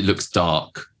 or it looks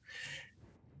dark.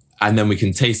 And then we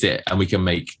can taste it and we can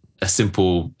make a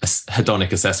simple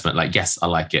hedonic assessment like, yes, I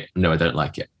like it. No, I don't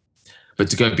like it.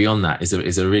 But to go beyond that is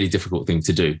a really difficult thing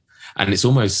to do. And it's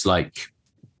almost like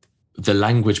the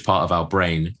language part of our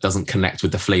brain doesn't connect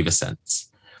with the flavor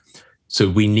sense. So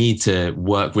we need to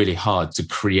work really hard to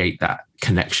create that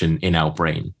connection in our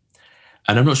brain.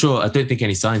 And I'm not sure, I don't think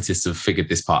any scientists have figured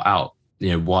this part out,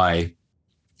 why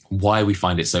we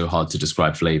find it so hard to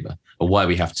describe flavor, or why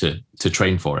we have to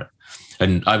train for it.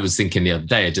 And I was thinking the other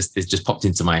day, it just popped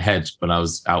into my head when I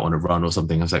was out on a run or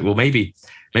something. I was like, well, maybe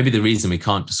the reason we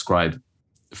can't describe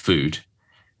food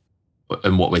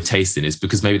and what we're tasting is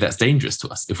because maybe that's dangerous to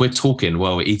us. If we're talking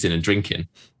while we're eating and drinking,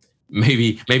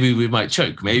 maybe we might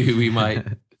choke, maybe we might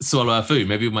swallow our food,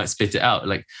 maybe we might spit it out.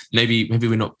 Like maybe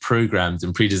we're not programmed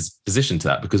and predispositioned to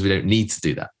that because we don't need to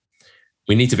do that.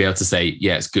 We need to be able to say,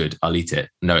 yeah, it's good, I'll eat it.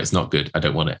 No, it's not good, I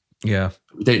don't want it. Yeah.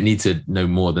 We don't need to know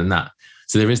more than that.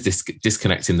 So there is this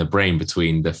disconnect in the brain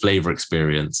between the flavor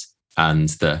experience and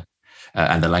the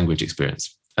language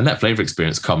experience. And that flavor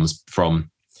experience comes from,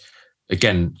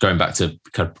 again, going back to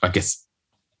kind of, I guess,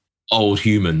 old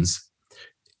humans,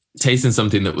 tasting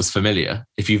something that was familiar.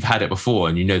 If you've had it before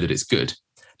and you know that it's good,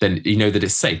 then you know that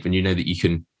it's safe and you know that you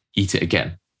can eat it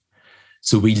again.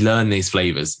 So we learn these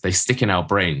flavors, they stick in our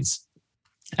brains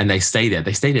and they stay there.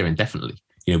 They stay there indefinitely.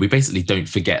 We basically don't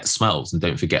forget smells and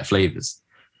don't forget flavors.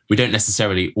 We don't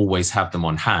necessarily always have them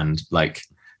on hand, like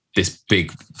this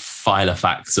big file of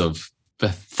facts of the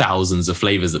thousands of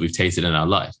flavors that we've tasted in our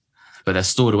life, but they're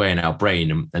stored away in our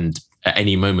brain. And at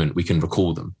any moment we can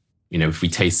recall them. If we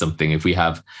taste something, if we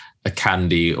have a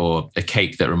candy or a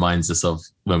cake that reminds us of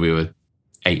when we were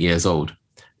 8 years old,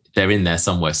 they're in there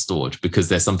somewhere stored because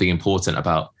there's something important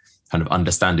about kind of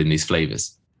understanding these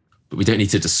flavors. But we don't need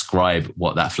to describe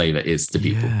what that flavor is to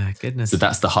people. Yeah, goodness. So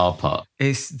that's the hard part.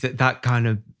 It's that kind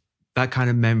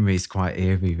of memory is quite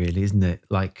eerie, really, isn't it?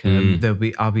 Like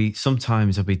I'll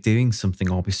be doing something,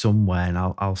 I'll be somewhere, and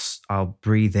I'll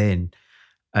breathe in,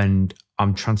 and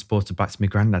I'm transported back to my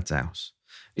granddad's house.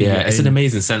 Yeah, it's an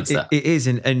amazing sense. That it is,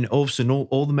 and also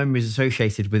all the memories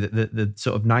associated with it, the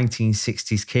sort of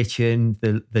 1960s kitchen,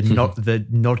 the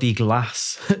noddy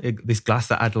glass, this glass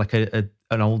that had like an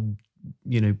old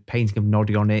painting of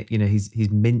Noddy on it. His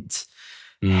mint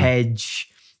hedge.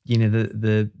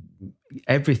 the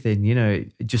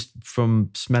everything, just from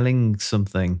smelling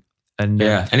something. And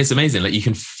and it's amazing. Like you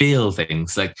can feel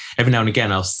things. Like every now and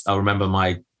again, I'll remember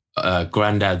my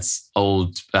granddad's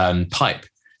old pipe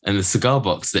and the cigar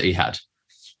box that he had.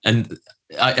 And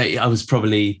I was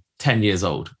probably 10 years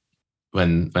old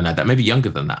when I had that, maybe younger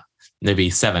than that, maybe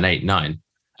 7, 8, 9.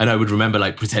 And I would remember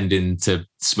like pretending to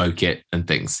smoke it and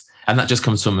things. And that just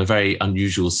comes from a very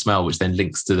unusual smell, which then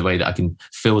links to the way that I can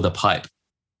feel the pipe,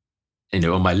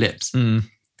 on my lips.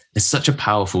 It's such a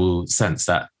powerful sense,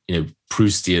 that,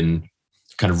 Proustian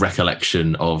kind of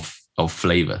recollection of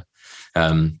flavor.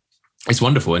 It's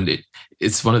wonderful. And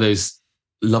it's one of those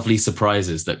lovely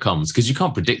surprises that comes, because you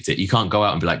can't predict it. You can't go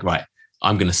out and be like, right,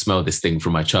 I'm going to smell this thing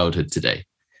from my childhood today,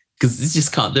 because you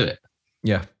just can't do it.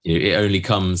 Yeah. It only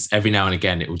comes every now and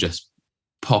again. It will just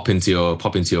pop into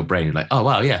your brain. You're like, oh,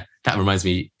 wow, yeah, that reminds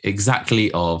me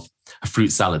exactly of a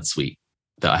fruit salad sweet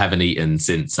that I haven't eaten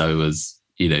since I was,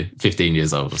 15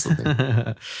 years old or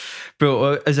something.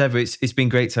 Bro, as ever, it's been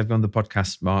great to have you on the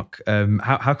podcast, Mark.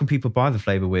 How can people buy the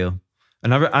Flavour Wheel?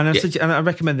 And I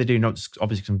recommend they do, not just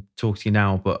obviously because I'm talking to you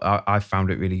now, but I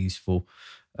found it really useful.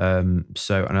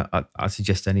 So I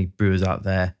suggest any brewers out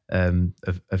there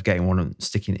of getting one and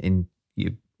sticking it in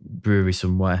your brewery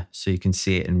somewhere so you can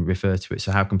see it and refer to it.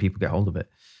 So how can people get hold of it?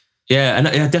 Yeah, and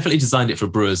I definitely designed it for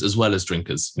brewers as well as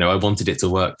drinkers. I wanted it to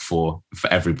work for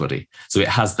everybody. So it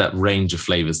has that range of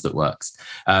flavors that works.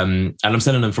 And I'm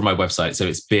selling them from my website. So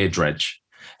it's Beer Dredge,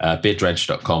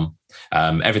 beerdredge.com.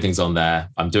 Everything's on there.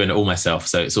 I'm doing it all myself.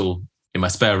 So it's all in my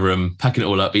spare room, packing it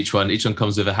all up. Each one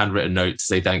comes with a handwritten note to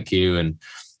say thank you. And,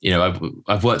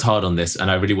 I've worked hard on this, and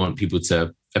I really want people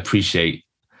to appreciate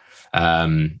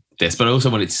this, but I also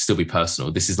want it to still be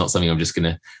personal. This is not something I'm just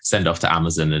going to send off to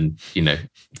Amazon and,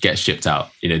 get shipped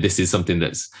out. This is something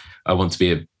I want to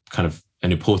be a kind of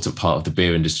an important part of the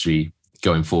beer industry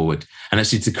going forward, and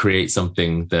actually to create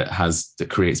something that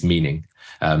creates meaning.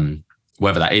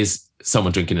 Whether that is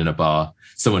someone drinking in a bar,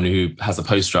 someone who has a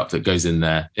poster up that goes in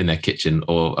their kitchen,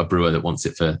 or a brewer that wants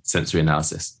it for sensory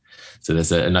analysis. So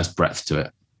there's a nice breadth to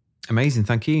it. Amazing.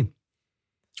 Thank you.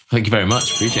 Thank you very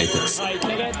much. Appreciate it.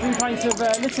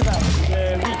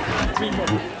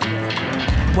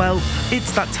 Well,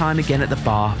 it's that time again at the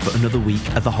bar for another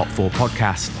week of the Hop Forward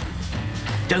podcast.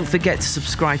 Don't forget to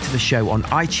subscribe to the show on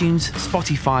iTunes,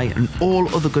 Spotify, and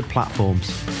all other good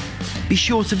platforms. Be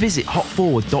sure to visit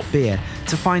hopforward.beer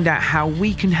to find out how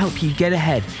we can help you get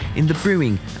ahead in the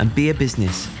brewing and beer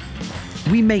business.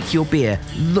 We make your beer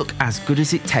look as good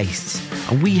as it tastes,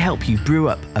 and we help you brew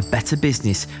up a better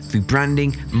business through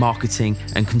branding, marketing,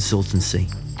 and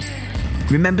consultancy.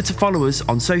 Remember to follow us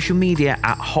on social media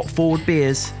at Hop Forward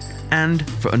Beers, and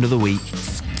for another week,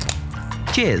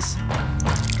 cheers.